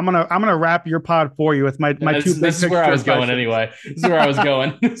 I'm gonna wrap your pod for you with my two This big is where I picture was going questions. anyway. This is where I was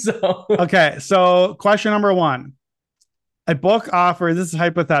going. So Okay, so question number one: a book offer. This is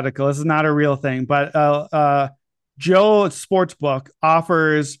hypothetical. This is not a real thing, but Joe Sportsbook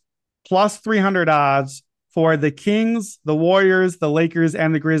offers plus 300 odds for the Kings, the Warriors, the Lakers,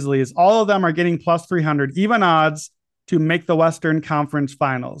 and the Grizzlies. All of them are getting plus 300 even odds to make the Western Conference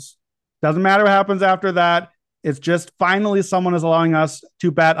Finals. Doesn't matter what happens after that. It's just finally someone is allowing us to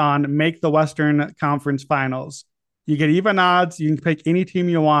bet on make the Western Conference Finals. You get even odds. You can pick any team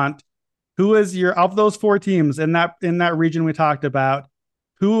you want. Who is your of those four teams in that region we talked about?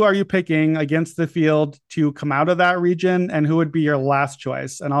 Who are you picking against the field to come out of that region, and who would be your last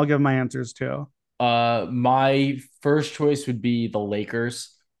choice? And I'll give my answers too. my first choice would be the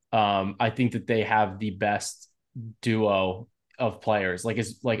Lakers. I think that they have the best duo of players. Like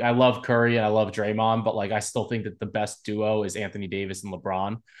it's like I love Curry and I love Draymond, but like I still think that the best duo is Anthony Davis and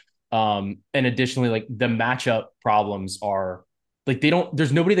LeBron. And additionally, like the matchup problems are like they don't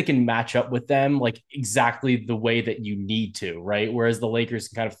there's nobody that can match up with them like exactly the way that you need to, right? Whereas the Lakers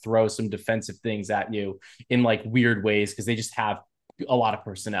can kind of throw some defensive things at you in like weird ways because they just have a lot of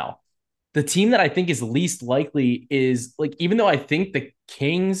personnel. The team that I think is least likely is like, even though I think the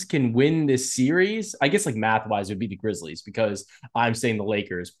Kings can win this series, I guess like math wise would be the Grizzlies because I'm saying the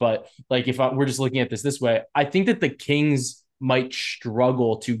Lakers. But like, if we're just looking at this way, I think that the Kings might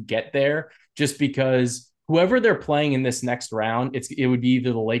struggle to get there just because whoever they're playing in this next round, it would be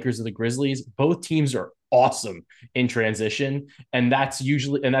either the Lakers or the Grizzlies. Both teams are awesome in transition, and that's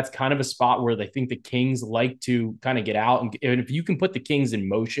kind of a spot where they think the Kings like to kind of get out, and if you can put the Kings in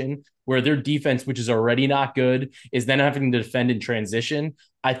motion where their defense, which is already not good, is then having to defend in transition,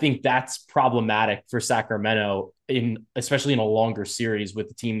 I think that's problematic for Sacramento in especially in a longer series with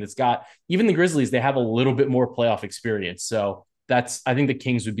the team that's got even the Grizzlies, they have a little bit more playoff experience. So that's I think the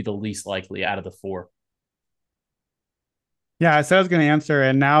Kings would be the least likely out of the four. Yeah, I said I was going to answer,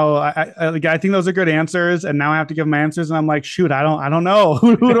 and now I think those are good answers, and now I have to give my answers, and I'm like, shoot, I don't know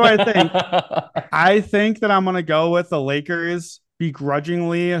who do I think? I think that I'm going to go with the Lakers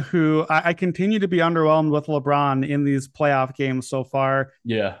begrudgingly, who I continue to be underwhelmed with LeBron in these playoff games so far.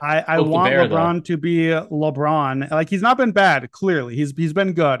 Yeah. I Poke the want bear though. LeBron to be LeBron. Like he's not been bad, clearly. He's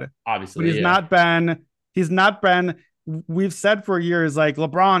been good, but Obviously, he's yeah. not been he's not been we've said for years like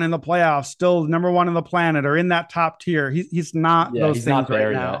LeBron in the playoffs still number one in the planet or in that top tier. He's not Yeah, those he's things not right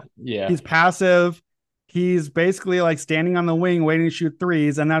there yet. now. Yeah. He's passive. He's basically like standing on the wing waiting to shoot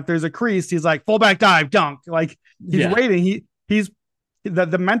threes, and if there's a crease, he's like fullback dive dunk. Like he's Yeah. waiting. He's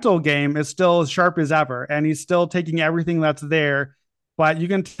the mental game is still as sharp as ever, and he's still taking everything that's there. But you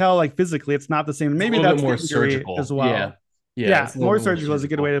can tell like physically, it's not the same. It's a Maybe little bit that's more the injury as surgical. Yeah. well. Yeah, Yeah, it's a little more bit more surgical is a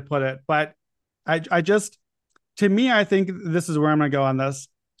good way surgical. to put it. But I just to me, I think this is where I'm going to go on this.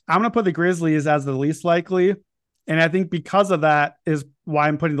 I'm going to put the Grizzlies as the least likely. And I think because of that is why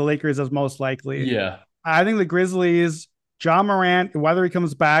I'm putting the Lakers as most likely. Yeah. I think the Grizzlies, John Morant, whether he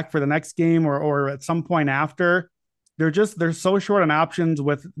comes back for the next game or at some point after, they're so short on options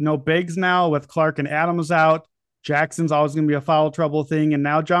with no bigs now, with Clark and Adams out. Jackson's always going to be a foul trouble thing. And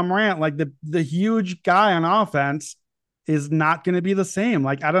now John Morant, like the huge guy on offense, is not going to be the same.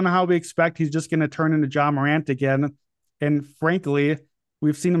 Like, I don't know how we expect he's just going to turn into John Morant again. And frankly,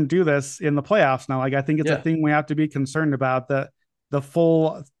 we've seen him do this in the playoffs now. Like, I think it's a Yeah. thing we have to be concerned about the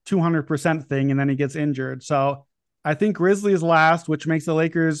full 200% thing, and then he gets injured. So I think Grizzlies last, which makes the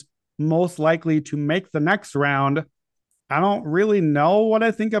Lakers most likely to make the next round. I don't really know what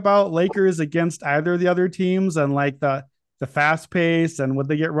I think about Lakers against either of the other teams and like the fast pace and would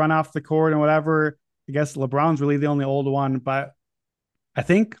they get run off the court and whatever. I guess LeBron's really the only old one, but I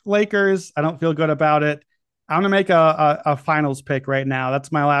think Lakers. I don't feel good about it. I'm gonna make a finals pick right now.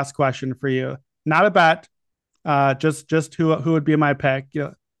 That's my last question for you. Not a bet. Just who would be my pick? You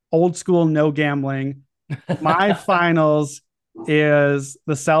know, old school, no gambling. My finals is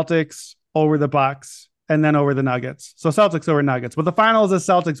the Celtics over the Bucks and then over the Nuggets. So Celtics over Nuggets. But the finals is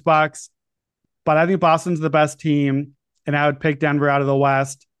Celtics Bucks. But I think Boston's the best team, and I would pick Denver out of the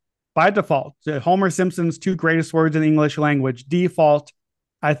West by default. Homer Simpson's two greatest words in the English language, default.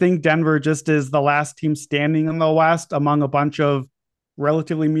 I think Denver just is the last team standing in the West among a bunch of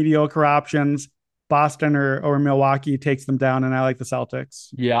relatively mediocre options. Boston or Milwaukee takes them down, and I like the Celtics.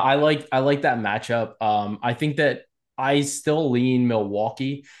 Yeah, I like that matchup. I think that I still lean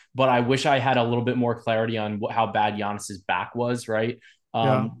Milwaukee, but I wish I had a little bit more clarity on how bad Giannis's back was, right?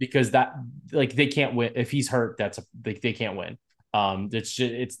 Yeah. Because that like they can't win if he's hurt. They can't win.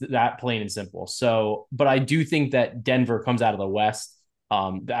 It's that plain and simple. So, but I do think that Denver comes out of the West.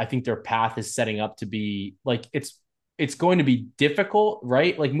 I think their path is setting up to be like it's going to be difficult,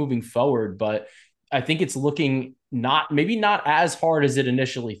 right? Like moving forward, but I think it's looking maybe not as hard as it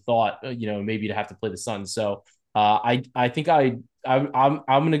initially thought. Maybe to have to play the Suns. So I think I'm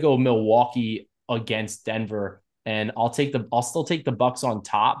going to go Milwaukee against Denver, and I'll still take the Bucks on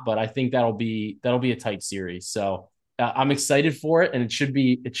top, but I think that'll be a tight series. So I'm excited for it, and it should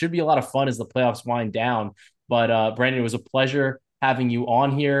be a lot of fun as the playoffs wind down. But Brandon, it was a pleasure having you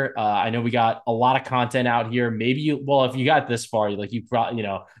on here. I know we got a lot of content out here. Maybe if you got this far, like you probably,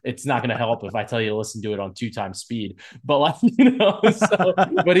 it's not going to help if I tell you to listen to it on 2 times speed, but like,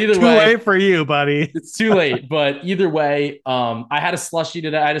 but either Too way, late for you, buddy. it's too late. But either way, I had a slushy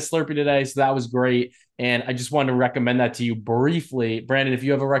today. I had a Slurpee today. So that was great. And I just wanted to recommend that to you briefly. Brandon, if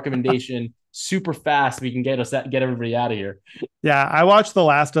you have a recommendation super fast, we can get everybody out of here. Yeah, I watched The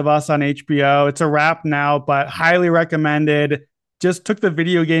Last of Us on HBO. It's a wrap now, but highly recommended. Just took the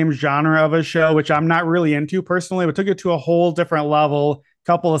video game genre of a show, which I'm not really into personally, but took it to a whole different level.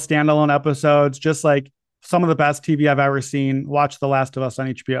 Couple of standalone episodes, just like some of the best TV I've ever seen. Watch The Last of Us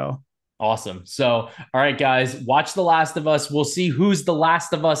on HBO. Awesome. So, all right, guys, watch The Last of Us. We'll see who's the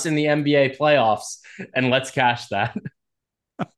last of us in the NBA playoffs, and let's cash that.